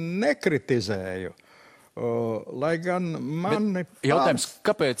absolūti nekritizēju. Lai gan mani... Jautājums,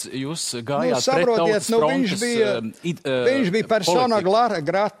 kāpēc jūs gājāt pret saprotiet, Tautas frontes? Viņš bija persona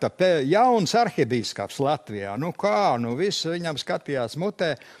grata, jauns arhibīskaps Latvijā. Viss viņam skatījās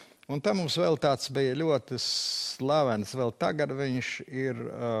mutē. Un tam mums vēl tāds bija ļoti slavens. Vēl tagad viņš ir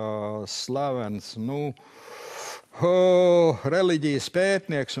slavens, reliģijas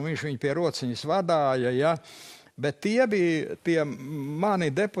pētnieks, un viņš viņu pie rociņas vadāja, ja. Bet tie bija tie mani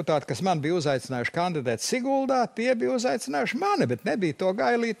deputāti, kas man bija uzaicinājuši kandidēt Siguldā, tie bija uzaicinājuši mani, bet nebija to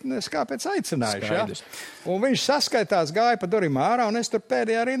Gailīti kāpēc aicinājuši. Ja? Un viņš saskaitās, gāja pa durvīm ārā, un es tur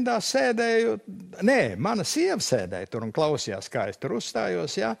pēdējā rindā sēdēju. Nē, mana sieva sēdēja tur un klausījās, kā es tur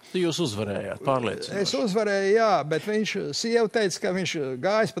uzstājos. Ja? Jūs uzvarējāt, pārliecinoši. Es uzvarēju, jā, bet sieva teica, ka viņš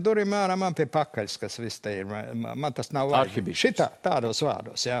gājas pa durvīm ārā man pie pakaļas, kas viss te ir. Man tas nav vajag. Šitā, tādos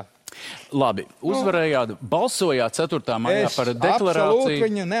vārdos, jā. Labi, uzvarējāt, balsojāt 4. maijā par deklarāciju. Absolūti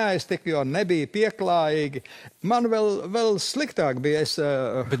viņu neaiztiku, jo nebija pieklājīgi. Man vēl sliktāk bija.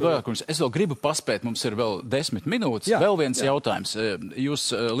 Bet, Bojārkungs, es vēl gribu paspēt, mums ir vēl 10 minūtes. Jā, vēl viens jautājums.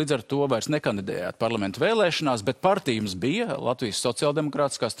 Jūs līdz ar to vairs nekandidējāt parlamentu vēlēšanās, bet partija jums bija, Latvijas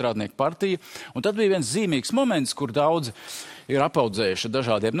sociāldemokrātiskā strādnieku partija. Un tad bija viens zīmīgs moments, kur daudz ir apaudzējuši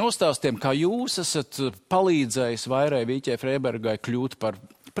dažādiem nostāstiem, kā jūs esat palīdzējis Vairai Vīķei Freibergai kļūt par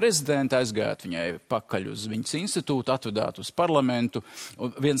prezidentu, aizgājāt viņai pakaļ uz viņas institūtu, atvedāt uz parlamentu.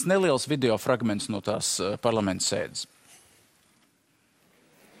 Un viens neliels video fragments no tās parlamenta sēdes.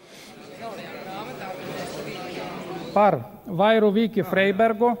 Par Vairu Vīķi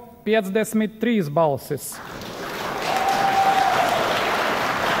Freibergu 53 balsis.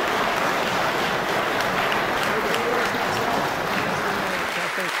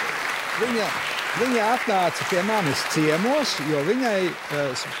 Viņa atnāca pie manis ciemos, jo viņai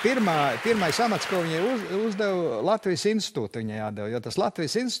pirmais amats, ko viņai uzdeva Latvijas institūtu, viņai jādeva, jo tas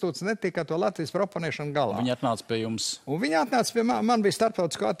Latvijas institūts netika to Latvijas proponēšanu galā. Viņa atnāca pie jums? Un viņa atnāca pie man bija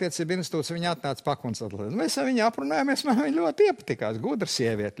starptautisko attiecību institūts, viņa atnāca pakonsultēt. Mēs ar viņu aprunājāmies, man viņa ļoti iepatikās, gudra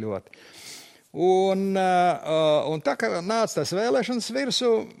sieviete ļoti. Un tā kā nāca tas vēlēšanas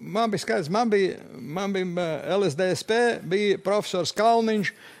virsū, man bija skaidrs, man bija LSDSP, bija profesors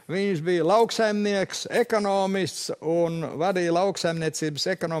Kalniņš, viņš bija lauksaimnieks, ekonomists un vadīja lauksaimniecības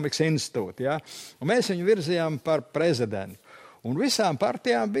ekonomikas institūtu. Ja? Un mēs viņu virzījām par prezidentu. Un visām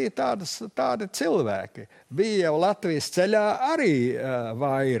partijām bija tādi cilvēki. Bija jau Latvijas ceļā arī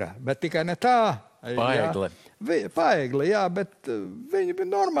Vaira, bet tikai ne tā. Paegle. Paegle, jā, bet viņa bija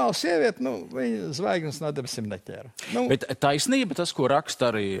normāla sieviete, viņa zvaigznes no debesīm neķēra. Bet taisnība tas, ko raksta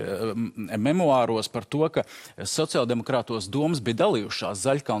arī memoāros par to, ka sociāldemokrātos domas bija dalījušās,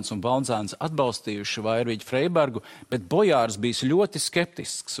 Zaļkalns un Valdzēns atbalstījuši Vairu Vīķi Freibergu, bet Bojārs bija ļoti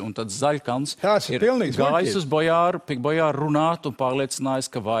skeptisks, un tad Zaļkalns ir gājis uz Bojāru, pie Bojāru runāt un pārliecinājis,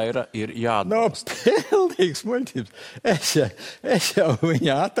 ka Vaira ir jāatbalsta. Pilnīgs muļķības. Es jau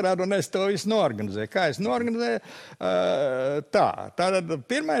viņu atradu un es to visu norganizēju. Kā es norganizēju? Tātad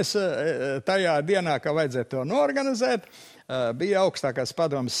pirmais tajā dienā, kā vajadzēja to norganizēt, bija augstākās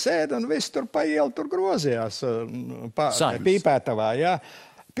padomas sēde un viss tur pa ielu tur grozījās Pīpētavā, jā.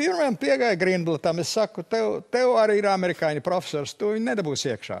 Pirmajam piegāja Grindlatam, es saku, tev arī ir amerikāņu profesors, tu viņu nedabūsi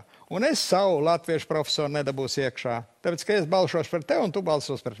iekšā. Un es savu latviešu profesoru nedabūsi iekšā, tāpēc, ka es balsošu par tevi un tu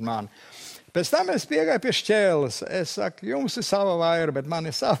balsos pret mani. Pēc tam es piegāju pie Šķēles, es saku, jums ir sava Vaira, bet man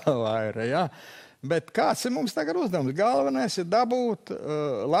ir sava Vaira, jā. Bet kāds ir mums tagad uzdevums? Galvenais ir dabūt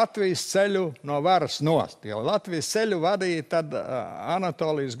Latvijas ceļu no varas nost. Jo Latvijas ceļu vadīja tad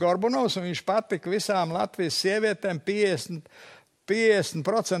Anatolijas Gorbunovs, un viņš patika visām Latvijas sievietēm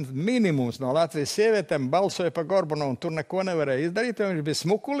 50% minimums no Latvijas sievietēm balsoja par Gorbunovu, un tur neko nevarēja izdarīt, jo viņš bija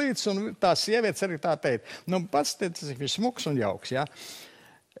smukulīts, un tās sievietes arī tā teikt. Pats teica, viņš ir smuks un jauks, jā.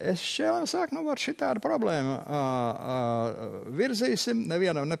 Es šķēlēm saku, var šitāda problēma virzīsim,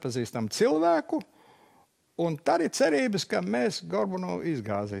 nevienam nepazīstam cilvēku, un tad ir cerības, ka mēs Gorbunovu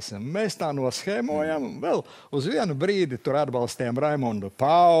izgāzīsim. Mēs tā noshēmojam, vēl uz vienu brīdi tur atbalstījām Raimundu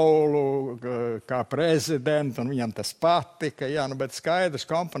Paulu kā prezidentu, un viņam tas patika, jā, bet skaidrs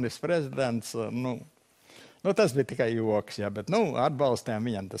kompanijas prezidents, tas bija tikai joks, jā, bet, atbalstījām,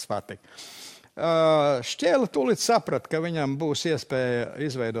 viņam tas patika. Šķēle tūlīt saprat, ka viņam būs iespēja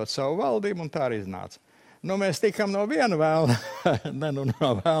izveidot savu valdību, un tā arī iznāca. Mēs tikam no viena vēlna,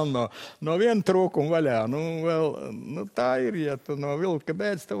 no viena trūkuma vaļā. Tā ir, ja tu no vilka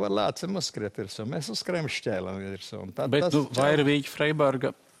bēdz, tu var lācim uzskriet virsū. Mēs uzskrējam Šķēlam virsū. Bet Vaira Vīķi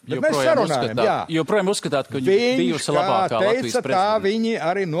Freiberga joprojām uzskatāt, ka viņa bijusi labākā Latvijas prezidenta. Tā viņi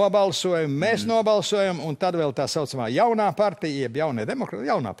arī nobalsoja, mēs nobalsojam, un tad vēl tā saucamā jaunā partija, jeb jaunie demokrāti,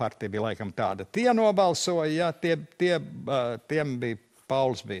 jaunā partija bija laikam tāda. Tie nobalsoja, tiem bija,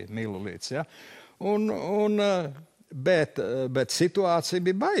 Pauls bija Milulīts, ja. Bet situācija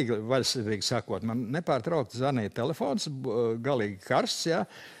bija baigi, vaļsirdīgi sakot. Man nepārtraukti zvanīja telefons, galīgi karsts, jā.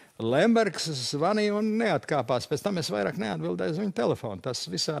 Lembergs zvanīja un neatkāpās. Pēc tam es vairāk neatbildēju uz viņu telefonu. Tas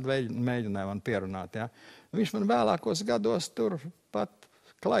visādi mēģināja man pierunāt, jā. Viņš man vēlākos gados tur pat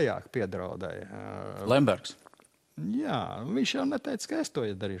klajāk piedraudēja. Lembergs? Jā, viņš jau neteica, ka es to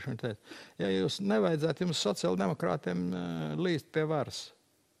darīšu. Viņš teica, ja jūs nevajadzētu jums sociāldemokrātiem līst pie varas,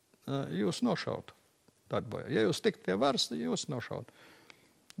 jūs nošautu. Ja jūs tikt pie varas, jūs nošautu.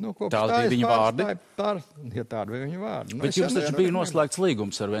 Tādi bija viņa vārdi? Ja tādi bija viņa vārdi. Bet jums taču bija noslēgts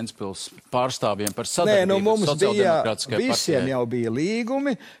līgums ar Ventspils pārstāvjiem par sadarbību. Mums bija, visiem jau bija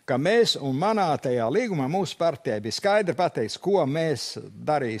līgumi, ka mēs, un manā tajā līgumā mūsu partijai bija skaidri pateikts, ko mēs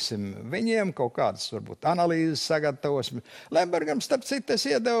darīsim viņiem, kaut kādas, varbūt, analīzes sagatavosim. Lembergam, starp citu, es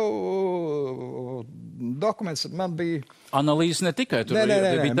iedevu dokuments, man bija... Analīzes ne tikai, tur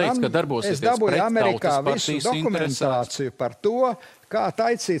bija teikts, ka darbosieties pret Amerikā tautas visu partijas dokumentāciju par to, kā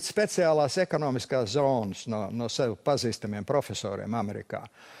taicīt speciālās ekonomiskās zonas no sev pazīstamiem profesoriem Amerikā.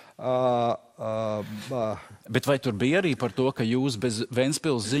 Bet vai tur bija arī par to, ka jūs bez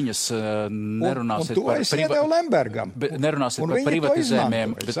Ventspils ziņas nerunāsiet par... Un to es iedevu Lembergam. Nerunāsiet par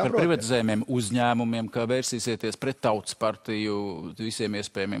privatizējumiem, bet par privatizējumiem uzņēmumiem, kā vērsīsieties pret tautas partiju visiem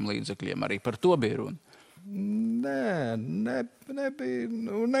iespējamiem līdzekļiem. Arī par to bija runa. Nebija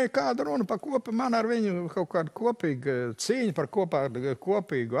nekāda runa par kopu. Man ar viņu kaut kāda kopīga cīņa par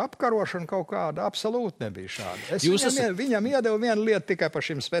kopīgu apkarošanu kaut kāda absolūti nebija šāda. Viņam iedevu vienu lietu tikai par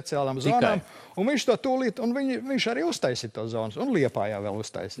šīm speciālām zonām, un viņš to tūlīt, un viņš arī uztaisīja to zonas, un Liepājā vēl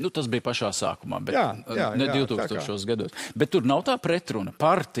uztaisīja. Tas bija pašā sākumā, bet ne 2000 gados. Bet tur nav tā pretruna.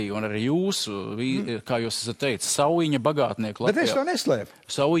 Partija un arī jūsu, kā jūs esat teicis, Saujiņa bagātnieki Latvijā. Bet es to neslēpu.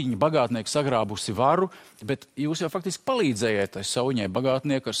 Saujiņa bagātnieki sagrābusi varu, bet jūs jau faktiski palīdzējāt Saujiņai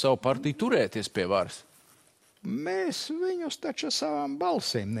bagātnieku ar savu partiju turēties pie varas. Mēs viņus taču savām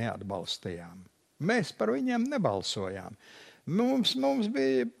balsīm neatbalstījām. Mēs par viņiem nebalsojām. Mums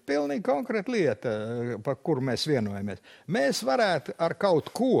bija pilnīgi konkrēta lieta, par kuru mēs vienojamies. Mēs varētu ar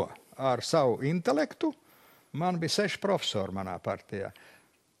kaut ko, ar savu intelektu, man bija 6 profesori manā partijā,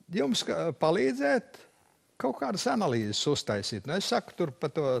 jums palīdzēt kaut kādas analīzes uztaisīt. Es saku, tur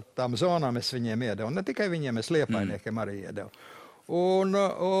pa tām zonām es viņiem iedevu. Ne tikai viņiem, es Liepājniekiem arī iedevu.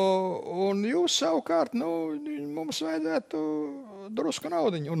 Un jūs savukārt, mums vajadzētu drusku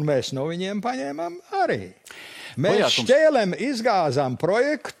naudiņu, un mēs no viņiem paņēmām arī. Mēs šķēlēm izgāzām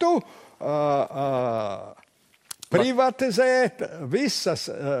projektu, privatizēt visu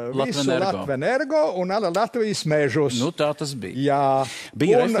Latvenergo un Latvijas mežus. Tā tas bija. Jā.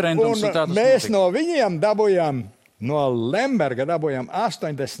 Bija referendums un tā tas mēs notika. No viņiem dabujām, no Lemberga dabujām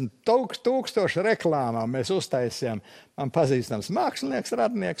 80,000 reklāmām. Mēs uztaisījām, man pazīstams mākslinieks,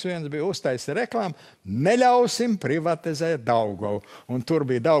 radnieks, viens bija uztaisījis reklāmu, neļausim privatizēt Daugavu. Un tur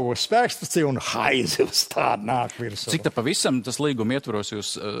bija Daugavas spēkstacija un haizi uz tādu nāk virsū. Cik tā pavisam tas līguma ietvaros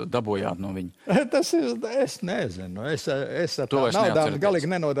jūs dabojāt no viņa? Es nezinu. Es ar tā naudām galīgi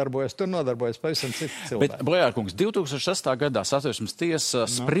nenodarbojos. Tur nodarbojos pavisam citu cilvēku. Bet, Bojārkungs, 2006. gadā Satversmes tiesa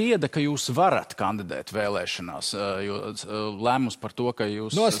sprieda, ka jūs varat kandidēt vēlēšanās, jo lēmums par to, ka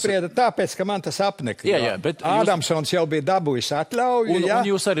jūs... Nosprieda tāpēc, ka man tas apnika. Jā, bet Ādamsons jau bija dabūjis atļauju. Un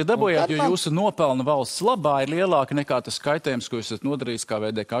jūs arī dabūjāt, jo jūsu nopelna valsts labā ir lielāka nekā tas skaitējums, ko jūs esat nodarījis kā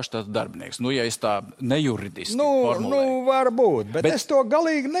VDK štata darbinieks. Ja es tā nejuridiski formulēju. Varbūt, bet es to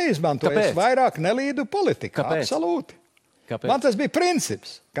galīgi neizmantoju. Kāpēc? Es vairāk nelīdu politikā. Kāpēc? Absolūti. Kāpēc? Man tas bija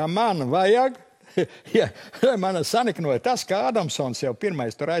princips, ka man vajag... Man saniknoja tas, ka Ādamsons jau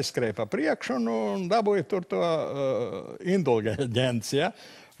pirmais tur aizskrēja pa priekšu un dabūja tur to indulgenci, ja?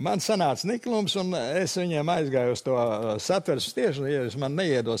 Man sanāca niklums, un es viņiem aizgāju uz to Satversmes tiesu, ja jūs man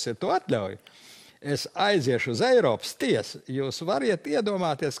neiedosiet to atļauju. Es aiziešu uz Eiropas tiesu. Jūs variet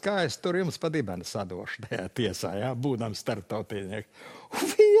iedomāties, kā es tur jums pa dibeni sadošu tajā tiesā, ja? Būdams starptautinieki.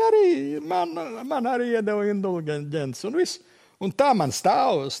 Viņi arī, man arī iedeva indulgenci un viss. Un tā man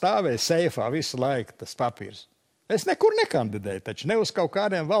stāvēja seifā visu laiku tas papīrs. Es nekur nekandidēju, taču ne uz kaut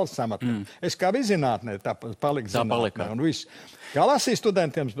kādiem valsts amatiem. Es kā bija zinātnē, tā palika zinātnē un viss. Kā lasīja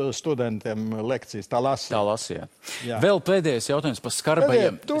studentiem lekcijas, tā lasīja. Tā lasīja. Vēl pēdējais jautājums par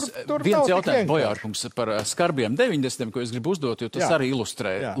skarbajiem. Viens jautājums, Bojārkungs, par skarbajiem 90, ko es gribu uzdot, jo tas arī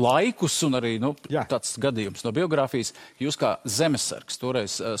ilustrē laikus un arī tāds gadījums no biogrāfijas. Jūs kā zemesargs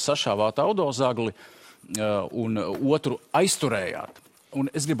toreiz sašāvāt audozagli un otru aizturējāt. Un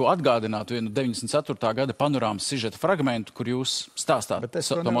es gribu atgādināt vienu 94. gada panorāmas sižeta fragmentu, kur jūs stāstāt. Bet es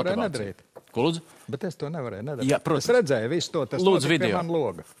to nevarēju nedarīt. Ko lūdzu? Bet es to nevarēju nedarīt. Jā, protams. Es redzēju visu to, tas lūdzu notika pie man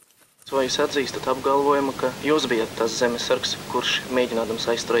loga. Vai jūs atzīstat apgalvojumu, ka jūs bijat tas zemesargs, kurš mēģinādams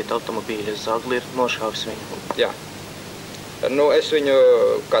aizturēt automobīļu Zagli ir nošāvis viņu? Jā. Nu, es viņu,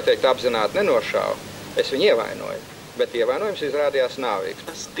 kā teikt, apzināti nenošāvu. Es viņu ievainoju, bet ievainojums izrādījās nāvīgs.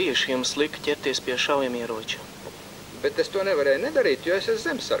 Kas tieši jums lika ķerties pie šaujamieroča? Bet es to nevarēju nedarīt, jo es esmu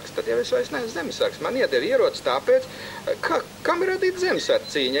zemesargs. Tad jau es vairs neesmu zemesargs. Man iedeva ierocis tāpēc, kam ir radīta zemesarga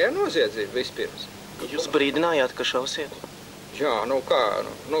cīņa, ja noziedzība vispirms. Jūs brīdinājāt, ka šausiet? Jā, nu kā,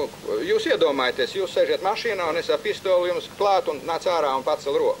 jūs iedomājaties, jūs sežat mašīnā un es ar pistoli jums klāt un nāc ārā un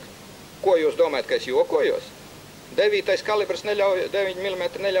pacel roku. Ko jūs domājat, ka es jokojos? 9. kalibrs neļauj, 9 mm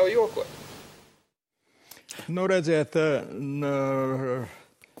neļauj jokot. Nu, redziet,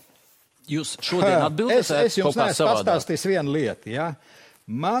 Jūs šodien atbildēsiet es jums neesmu pastāstījis vienu lietu, ja?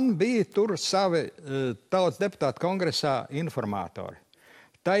 Man bija tur savi tautas deputātu kongresā informātori.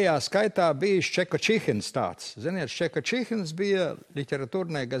 Tajā skaitā bija Čekočihins tāds. Ziniet, Čekočihins bija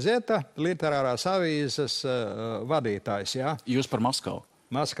literatūrnē gazeta, literārās avīzes vadītājs, jā? Jūs par Maskavu?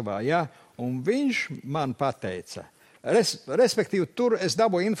 Maskavā, jā. Un viņš man pateica, respektīvi, tur es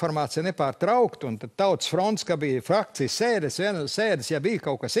dabūju informāciju nepārtraukt, un tad Tautas fronts, ka bija frakcijas sēdes, ja bija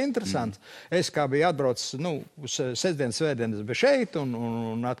kaut kas interesants. Es kā biju atbraucis, sestdienas, svētdienas bija šeit,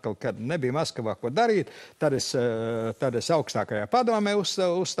 un atkal, kad nebija Maskavā ko darīt, tad es augstākajā padomē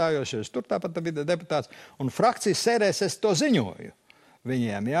uzstājos, jo es tur tāpat bija deputāts, un frakcijas sēdēs es to ziņoju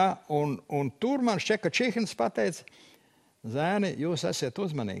viņiem, jā, un tur man Čekočihins pateica, zēni, jūs esiet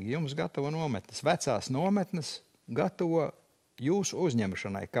uzmanīgi, jums gatavo nometnes, vecās nometnes, gatavo jūsu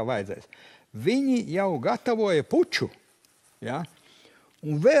uzņemšanai, kā vajadzēs. Viņi jau gatavoja puču, ja?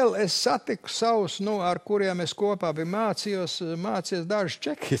 Un vēl es satiku savus, ar kuriem es kopā biju mācījos dažus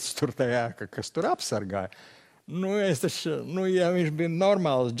čekistus tur tajā, kas tur apsargāja. Ja viņš bija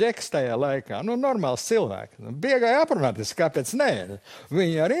normāls džeks tajā laikā, normāls cilvēks, biegāja aprunāties, kāpēc nē?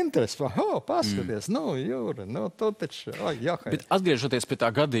 Viņi ar interesi, paskaties, Jūri, tu taču, Bet atgriežoties pie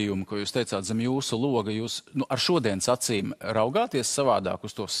tā gadījuma, ko jūs teicāt zem jūsu loga, jūs ar šodienas acīm raugāties savādāk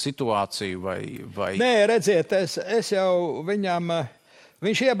uz to situāciju vai... Nē, redziet, es jau viņam...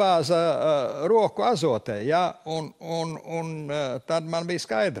 Viņš iebāza roku azotē, ja? un tad man bija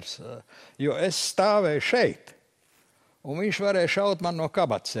skaidrs, jo es stāvēju šeit, un viņš varēja šaut man no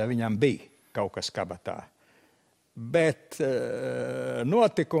kabatas, ja viņam bija kaut kas kabatā. Bet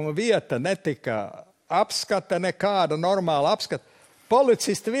notikuma vieta netika apskata, nekāda normāla apskata.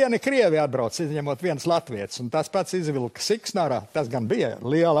 Policisti vieni krievi atbrauc, izņemot viens latvietis, un tas pats izvilka siksnārā, tas gan bija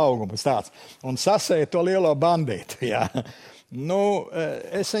liela augums tāds, un sasēja to lielo bandītu, jā.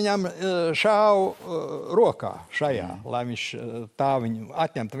 Es viņam šāvu rokā šajā, lai viņš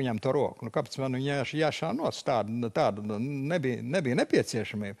atņemtu viņam to roku. Kāpēc man viņa jāšā nos? Tāda nebija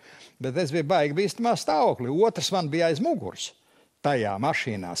nepieciešamība. Bet es biju baigi bīstamā stāvoklī. Otrs man bija aiz muguras. Tajā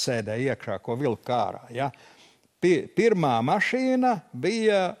mašīnā sēdēja iekšā, ko vilka ārā. Ja? Pirmā mašīna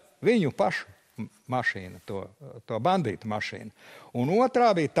bija viņu pašu mašīna, to bandītu mašīnu. Un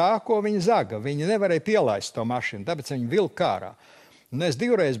otrā bija tā, ko viņi zaga. Viņi nevarēja pielaist to mašīnu, tāpēc viņi vilka ārā. Es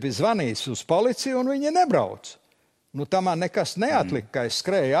divreiz biju zvanījis uz policiju, un viņi nebrauc. Tā man nekas neatlika, ka es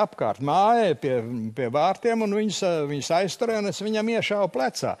skrēju apkārt mājai pie vārtiem, un viņus aizturēju, un es viņam iešāvu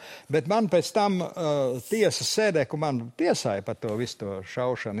plecā. Bet man pēc tam tiesas sēdē, ko man tiesāja par to visu to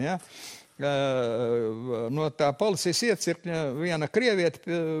šaušanu, ja? No tā policijas iecirkņa viena krievieta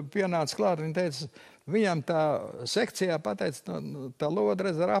pienāca klāt, viņa teica, viņam tā sekcijā pateica, tā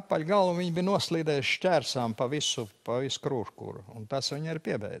lodreze ar apaļ galvu, viņi bija noslīdējuši šķērsām pa visu krūškuru, un tas viņa ir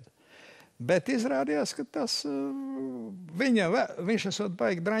piebeidza. Bet izrādījās, ka tas viņš esot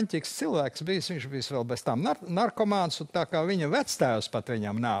baigi draņķīgs cilvēks bijis, viņš bijis vēl bez tām narkomāns, un tā kā viņa vectēvs pat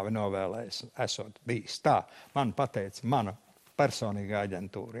viņam nāvi novēlējis, esot bijis. Tā man pateica mana personīga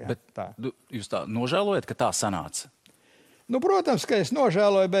aģentūra. Jā, bet tā. Jūs tā nožēlojat, ka tā sanāca? Protams, ka es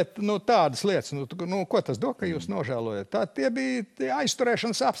nožēloju, bet tādas lietas, ko tas do, ka jūs nožēlojat? Tie bija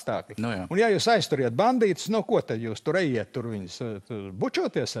aizturēšanas apstākļi. Un ja jūs aizturiet bandītus, ko tad jūs tur ejiet, tur viņus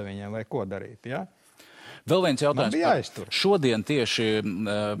bučoties ar viņiem vai ko darīt, jā? Vēl viens jautājums. Šodien tieši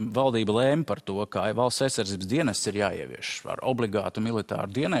valdība lēma par to, ka valsts aizsardzības dienests ir jāievieš ar obligātu militāru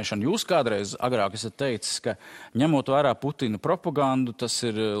dienēšanu. Jūs kādreiz agrāk esat teicis, ka ņemot vērā Putina propagandu, tas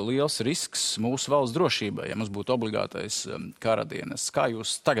ir liels risks mūsu valsts drošībai, ja mums būtu obligātais kara dienests. Kā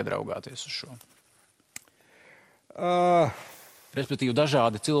jūs tagad raugāties uz šo? Respektīvi,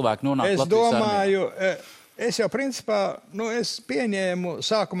 dažādi cilvēki nonāk Latvijas armijā. Es jau principā, es pieņēmu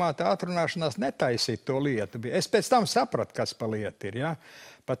sākumā tā atrunāšanās netaisīt to lietu. Es pēc tam sapratu, kas pa lietu ir, ja?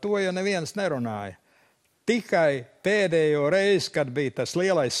 Par to jau neviens nerunāja. Tikai pēdējo reizi, kad bija tas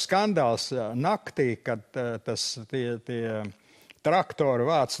lielais skandāls naktī, kad traktori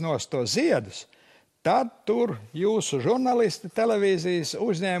vāc nost to ziedus, tad tur jūsu žurnālisti televīzijas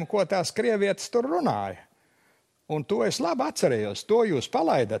uzņēma, ko tās krievietes tur runāja. Un to es labi atcerējos, to jūs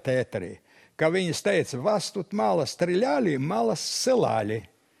palaidat ēterī, ka viņas teica, vas тут мало стреляли, мало ссылали.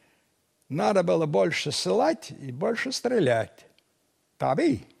 Надо было больше ссылать и больше стрелять. Tā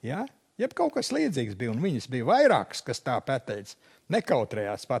bija, ja? Jeb kaut kas līdzīgs bija, un viņas bija vairākas, kas tā pateica,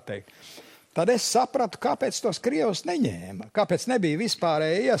 nekautrējās pateikt. Tad es sapratu, kāpēc tos krievus neņēma, kāpēc nebija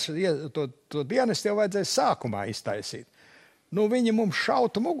vispārēji to dienestu jau vajadzēja sākumā iztaisīt. Nu, viņi mums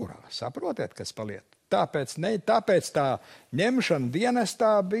šautu mugurā, saprotiet, kas paliet. Tāpēc tā ņemšana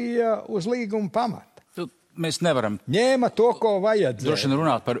dienestā bija uz līguma pamata. Mēs nevaram ņēma to, ko vajadzēja. Droši vien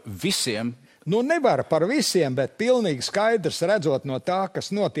runāt par visiem. Nu, nevar par visiem, bet pilnīgi skaidrs redzot no tā, kas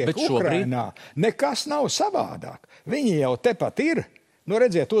notiek Ukrainā. Nekas nav savādāk. Viņi jau tepat ir. Nu,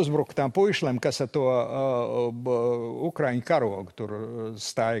 redziet, uzbruktām puišliem, kas ar to Ukraiņu karogu tur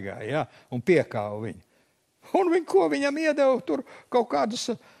staigā, ja? Un piekāva viņu. Un ko viņam iedeva tur kaut kādus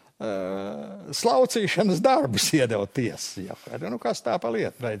slaucīšanas darbus iedeva tiesas. Ja? Nu, kas tā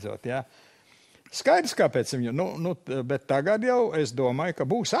paliet beidzot, ja? Skaidrs, kāpēc viņu, bet tagad jau es domāju, ka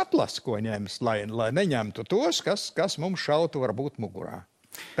būs atlas, ko ņems, lai neņemtu tos, kas mums šautu varbūt mugurā.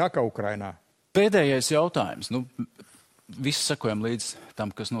 Tā kā Ukrainā. Pēdējais jautājums. Visi sekojam līdz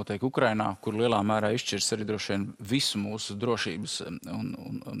tam, kas notiek Ukrainā, kur lielā mērā izšķirs arī droši vien visu mūsu drošības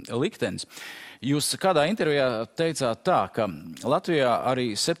un liktenis. Jūs kādā intervijā teicāt tā, ka Latvijā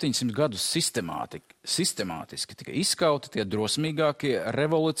arī 700 gadus sistemātiski tika izskauti tie drosmīgākie,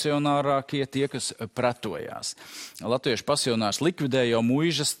 revolucionārākie, tie, kas pretojās. Latviešu pasionārs likvidēja jau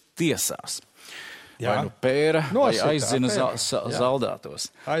muižas tiesās. Jā. Vai pēra, vai aizzina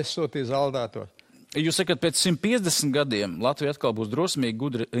zaldātos. Aizsūtīja zaldātos. Jūs sakat, pēc 150 gadiem Latvija atkal būs drosmīga,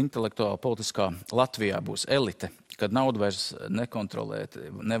 gudra, intelektuāla, politiskā Latvijā būs elite, kad naudu vairs nekontrolēt,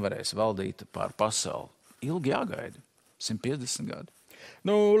 nevarēs valdīt pār pasauli. Ilgi jāgaida. 150 gadi.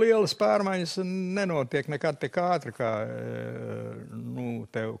 Lielas pārmaiņas nenotiek nekad tik ātri, kā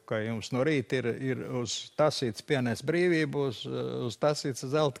jums no rīta ir uz tasīts pienēs brīvību, uz tasīts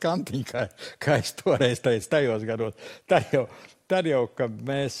zelta kantiņu, kā es toreiz teicu tajos gados. Tad jau, kad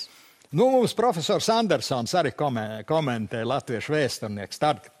mēs... Mums profesors Andersons arī komentē latviešu vēsturnieks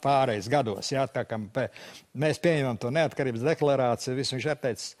tad pārējais gados, jā, tā kā mēs pieņemam to neatkarības deklarāciju, visu viņš ir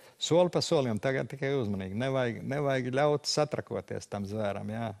teicis soli pa solim, tagad tikai uzmanīgi, nevajag ļaut satrakoties tam zvēram,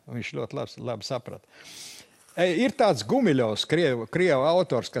 jā, viņš ļoti labi saprata. Ir tāds Gumiļovs, krievu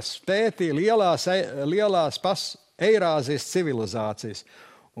autors, kas pētīja lielās Eirāzijas civilizācijas,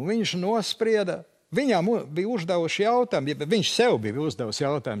 un viņš nosprieda, viņām bija uzdevuši jautājumu, viņš sev bija uzdevusi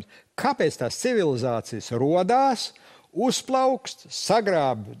jautājumu, kāpēc tās civilizācijas rodās, uzplaukst,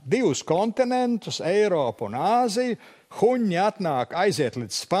 sagrāb 2 kontinentus, Eiropu un Āziju, huņi atnāk, aiziet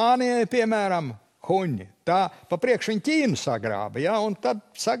līdz Spānijai, piemēram, huņi. Tā pa priekš viņi Ķīnu sagrāba, ja, un tad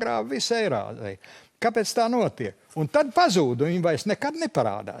sagrāba visu Eirāziju. Kāpēc tā notiek? Un tad pazūd, un viņi vairs nekad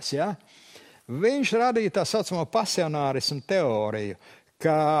neparādās, ja. Viņš radīja tā saucamo pasionārismu teoriju,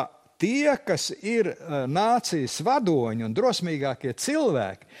 ka tie, kas ir nācijas vadoņi un drosmīgākie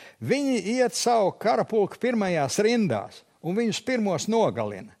cilvēki, viņi iet savu karapulku pirmajās rindās un viņus pirmos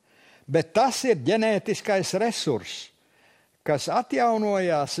nogalina. Bet tas ir ģenētiskais resurss, kas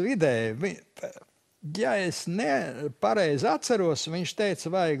atjaunojās vidē. Ja es pareizi atceros, viņš teica,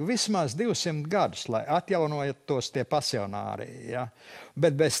 vajag vismaz 200 gadus, lai atjaunojat tos tie pasionāri. Ja?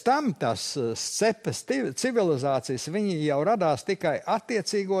 Bet bez tam tās stepes civilizācijas, viņi jau radās tikai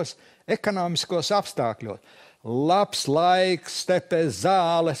attiecīgos ekonomiskos apstākļos. Labs laiks, stepes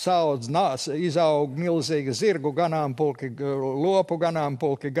zāles audz, izaug milzīgi zirgu ganāmpulki, lopu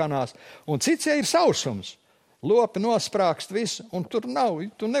ganāmpulki ganās, un cits ir sausums. Lopi nosprākst visu, un tu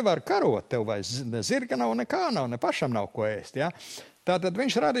nevari karot, tev vai zirga nav, nekā nav, ne pašam nav ko ēst. Ja? Tātad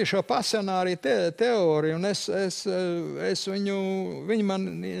viņš radīja šo pasionāriju teoriju, un viņi man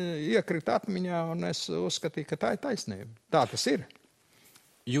iekrita atmiņā, un es uzskatīju, ka tā ir taisnība. Tā tas ir.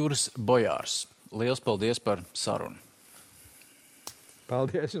 Juris Bojārs, liels paldies par sarunu.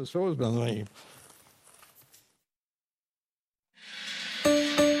 Paldies jums par uzmanību.